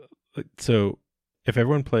be so. If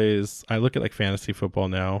everyone plays, I look at like fantasy football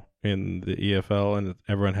now in the EFL, and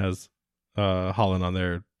everyone has Holland on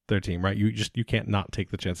their team, right? You can't not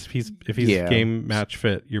take the chance. If he's game match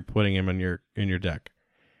fit, you're putting him in your deck.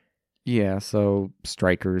 Yeah, so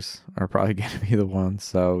strikers are probably going to be the ones.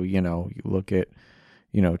 So, you look at,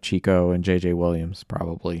 Chico and JJ Williams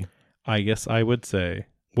probably. I guess I would say,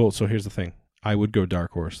 well, so here's the thing. I would go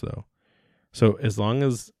dark horse though. So as long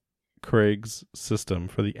as Craig's system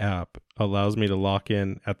for the app allows me to lock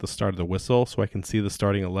in at the start of the whistle so I can see the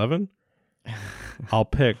starting 11, I'll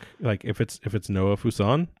pick, like, if it's Noah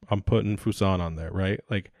Fuson, I'm putting Fuson on there, right?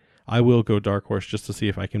 Like, I will go dark horse just to see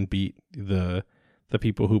if I can beat the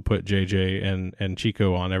people who put JJ and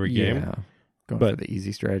Chico on every game. Going for the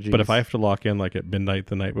easy strategy. But if I have to lock in like at midnight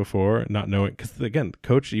the night before, not knowing, because again, the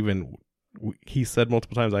coach he said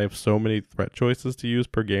multiple times, I have so many threat choices to use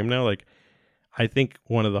per game now. Like, I think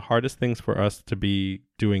one of the hardest things for us to be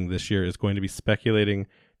doing this year is going to be speculating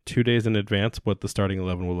 2 days in advance what the starting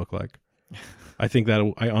 11 will look like. I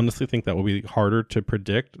honestly think that will be harder to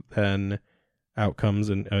predict than outcomes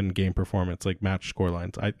and game performance, like match score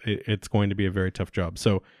lines. It's going to be a very tough job.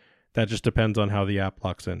 So that just depends on how the app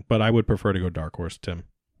locks in. But I would prefer to go dark horse, Tim.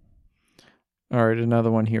 All right, another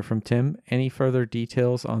one here from Tim. Any further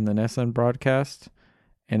details on the NESN broadcast?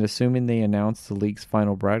 And assuming they announce the league's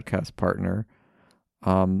final broadcast partner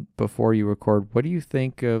before you record, what do you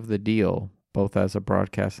think of the deal, both as a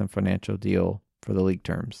broadcast and financial deal for the league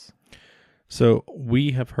terms? So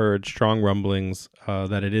we have heard strong rumblings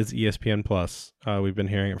that it is ESPN Plus. We've been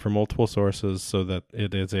hearing it from multiple sources, so that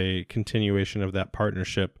it is a continuation of that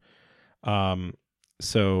partnership.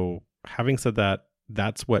 So having said that,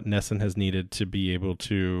 that's what NESN has needed to be able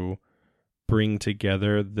to bring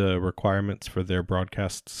together the requirements for their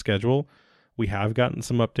broadcast schedule. We have gotten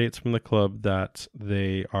some updates from the club that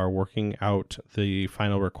they are working out the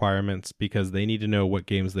final requirements because they need to know what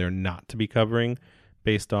games they're not to be covering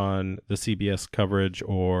based on the CBS coverage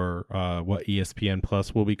or what ESPN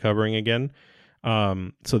Plus will be covering again.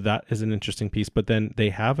 So that is an interesting piece. But then they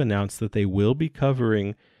have announced that they will be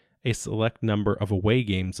covering a select number of away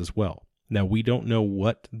games as well. Now, we don't know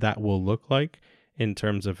what that will look like in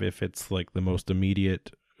terms of if it's like the most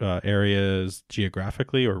immediate areas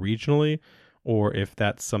geographically or regionally, or if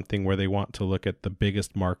that's something where they want to look at the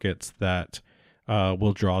biggest markets that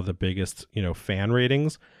will draw the biggest, fan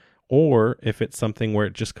ratings, or if it's something where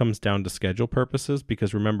it just comes down to schedule purposes,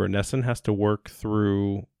 because remember, NESN has to work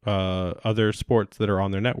through other sports that are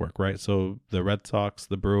on their network, right? So the Red Sox,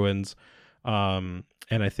 the Bruins, and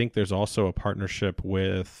I think there's also a partnership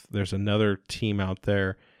with, there's another team out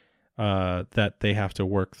there that they have to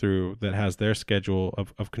work through that has their schedule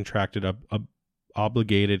of contracted,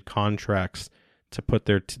 obligated contracts to put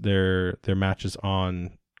their matches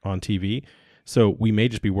on TV. So we may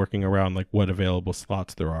just be working around like what available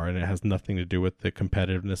slots there are, and it has nothing to do with the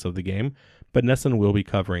competitiveness of the game. But NESN will be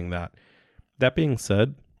covering that. That being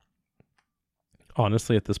said,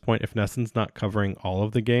 honestly, at this point, if NESN's not covering all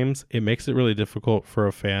of the games, it makes it really difficult for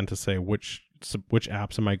a fan to say which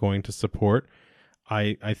apps am I going to support.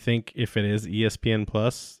 I think if it is ESPN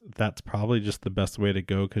Plus, that's probably just the best way to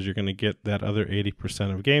go, because you're going to get that other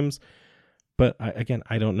 80% of games. But I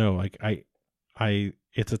don't know. Like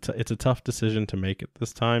it's a tough decision to make at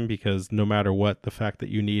this time, because no matter what, the fact that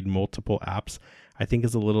you need multiple apps, I think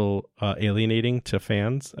is a little alienating to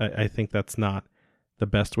fans. I think that's not the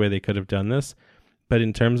best way they could have done this. But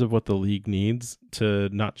in terms of what the league needs to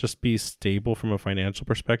not just be stable from a financial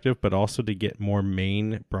perspective, but also to get more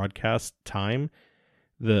main broadcast time,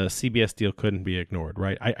 the CBS deal couldn't be ignored,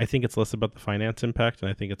 right? I think it's less about the finance impact, and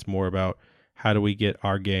I think it's more about how do we get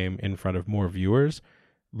our game in front of more viewers.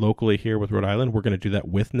 Locally here with Rhode Island, we're going to do that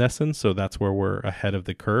with NESN, so that's where we're ahead of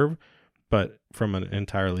the curve. But from an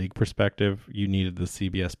entire league perspective, you needed the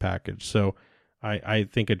CBS package. So I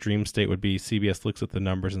think a dream state would be CBS looks at the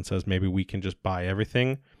numbers and says maybe we can just buy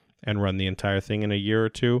everything and run the entire thing in a year or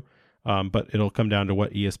two. But it'll come down to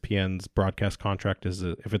what ESPN's broadcast contract is.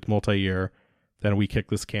 If it's multi-year, then we kick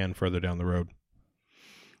this can further down the road.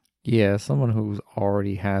 Yeah, someone who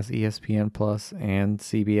already has ESPN Plus and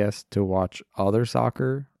CBS to watch other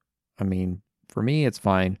soccer, I mean, for me, it's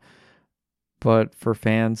fine. But for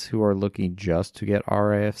fans who are looking just to get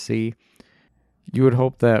RAFC, you would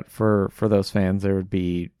hope that for those fans, there would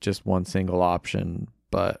be just one single option.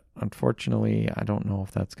 But unfortunately, I don't know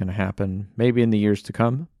if that's going to happen. Maybe in the years to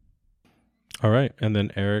come. All right. And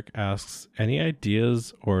then Eric asks, any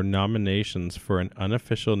ideas or nominations for an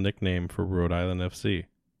unofficial nickname for Rhode Island FC?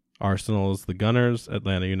 Arsenal is the Gunners,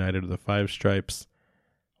 Atlanta United are the Five Stripes.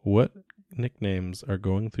 What nicknames are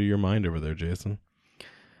going through your mind over there, Jason?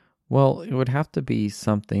 Well, it would have to be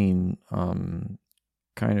something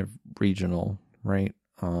kind of regional, right?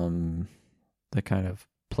 That kind of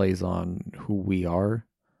plays on who we are,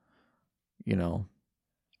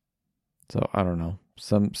 So I don't know,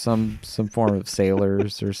 some form of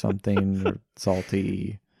sailors or something, or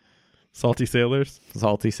salty sailors.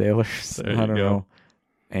 I don't know.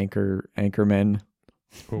 Anchormen.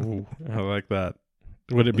 Oh, I like that.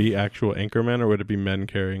 Would it be actual anchormen, or would it be men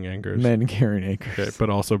carrying anchors? Men carrying anchors. Okay, but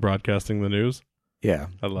also broadcasting the news? Yeah.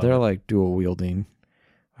 They're like dual wielding.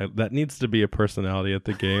 That needs to be a personality at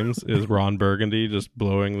the games, is Ron Burgundy just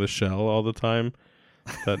blowing the shell all the time.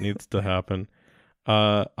 That needs to happen.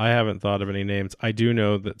 I haven't thought of any names. I do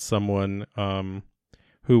know that someone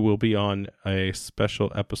who will be on a special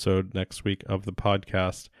episode next week of the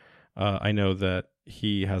podcast, I know that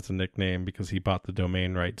he has a nickname because he bought the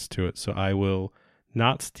domain rights to it. So I will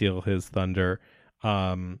not steal his thunder,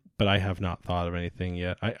 but I have not thought of anything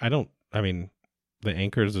yet. The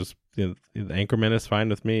anchors is, the anchorman is fine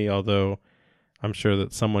with me, although I'm sure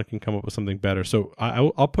that someone can come up with something better. So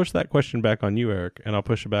I'll push that question back on you, Eric, and I'll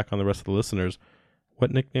push it back on the rest of the listeners.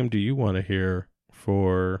 What nickname do you want to hear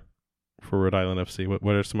for Rhode Island FC?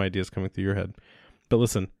 What are some ideas coming through your head? But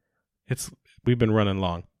listen, we've been running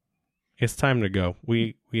long. It's time to go.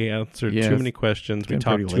 We answered too many questions. We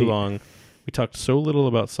talked too long. We talked so little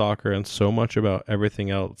about soccer and so much about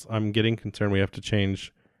everything else. I'm getting concerned we have to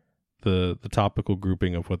change the topical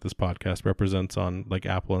grouping of what this podcast represents on like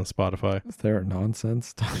Apple and Spotify. Is there a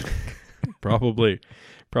nonsense topic? Probably.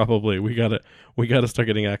 We gotta start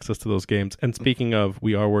getting access to those games. And speaking of,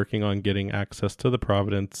 we are working on getting access to the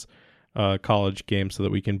Providence college game so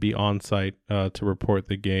that we can be on site to report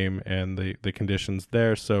the game and the conditions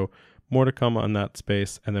there. So more to come on that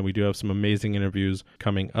space. And then we do have some amazing interviews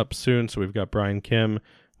coming up soon. So we've got Brian Kim,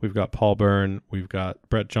 we've got Paul Byrne, we've got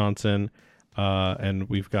Brett Johnson. and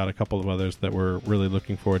we've got a couple of others that we're really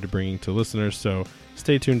looking forward to bringing to listeners. So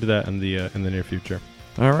stay tuned to that in the near future.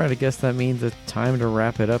 All right, I guess that means it's time to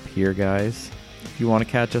wrap it up here, guys. If you want to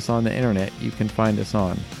catch us on the internet, you can find us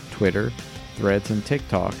on Twitter, Threads, and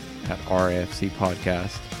TikTok at RAFC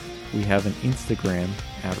Podcast. We have an Instagram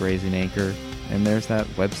at Raising Anchor, and there's that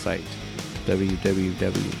website,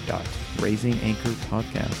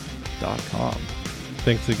 www.raisinganchorpodcast.com.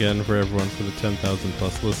 Thanks again for everyone for the 10,000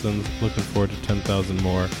 plus listens. Looking forward to 10,000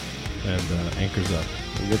 more, and Anchor's up.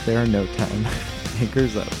 We'll get there in no time.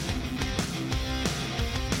 Anchor's up.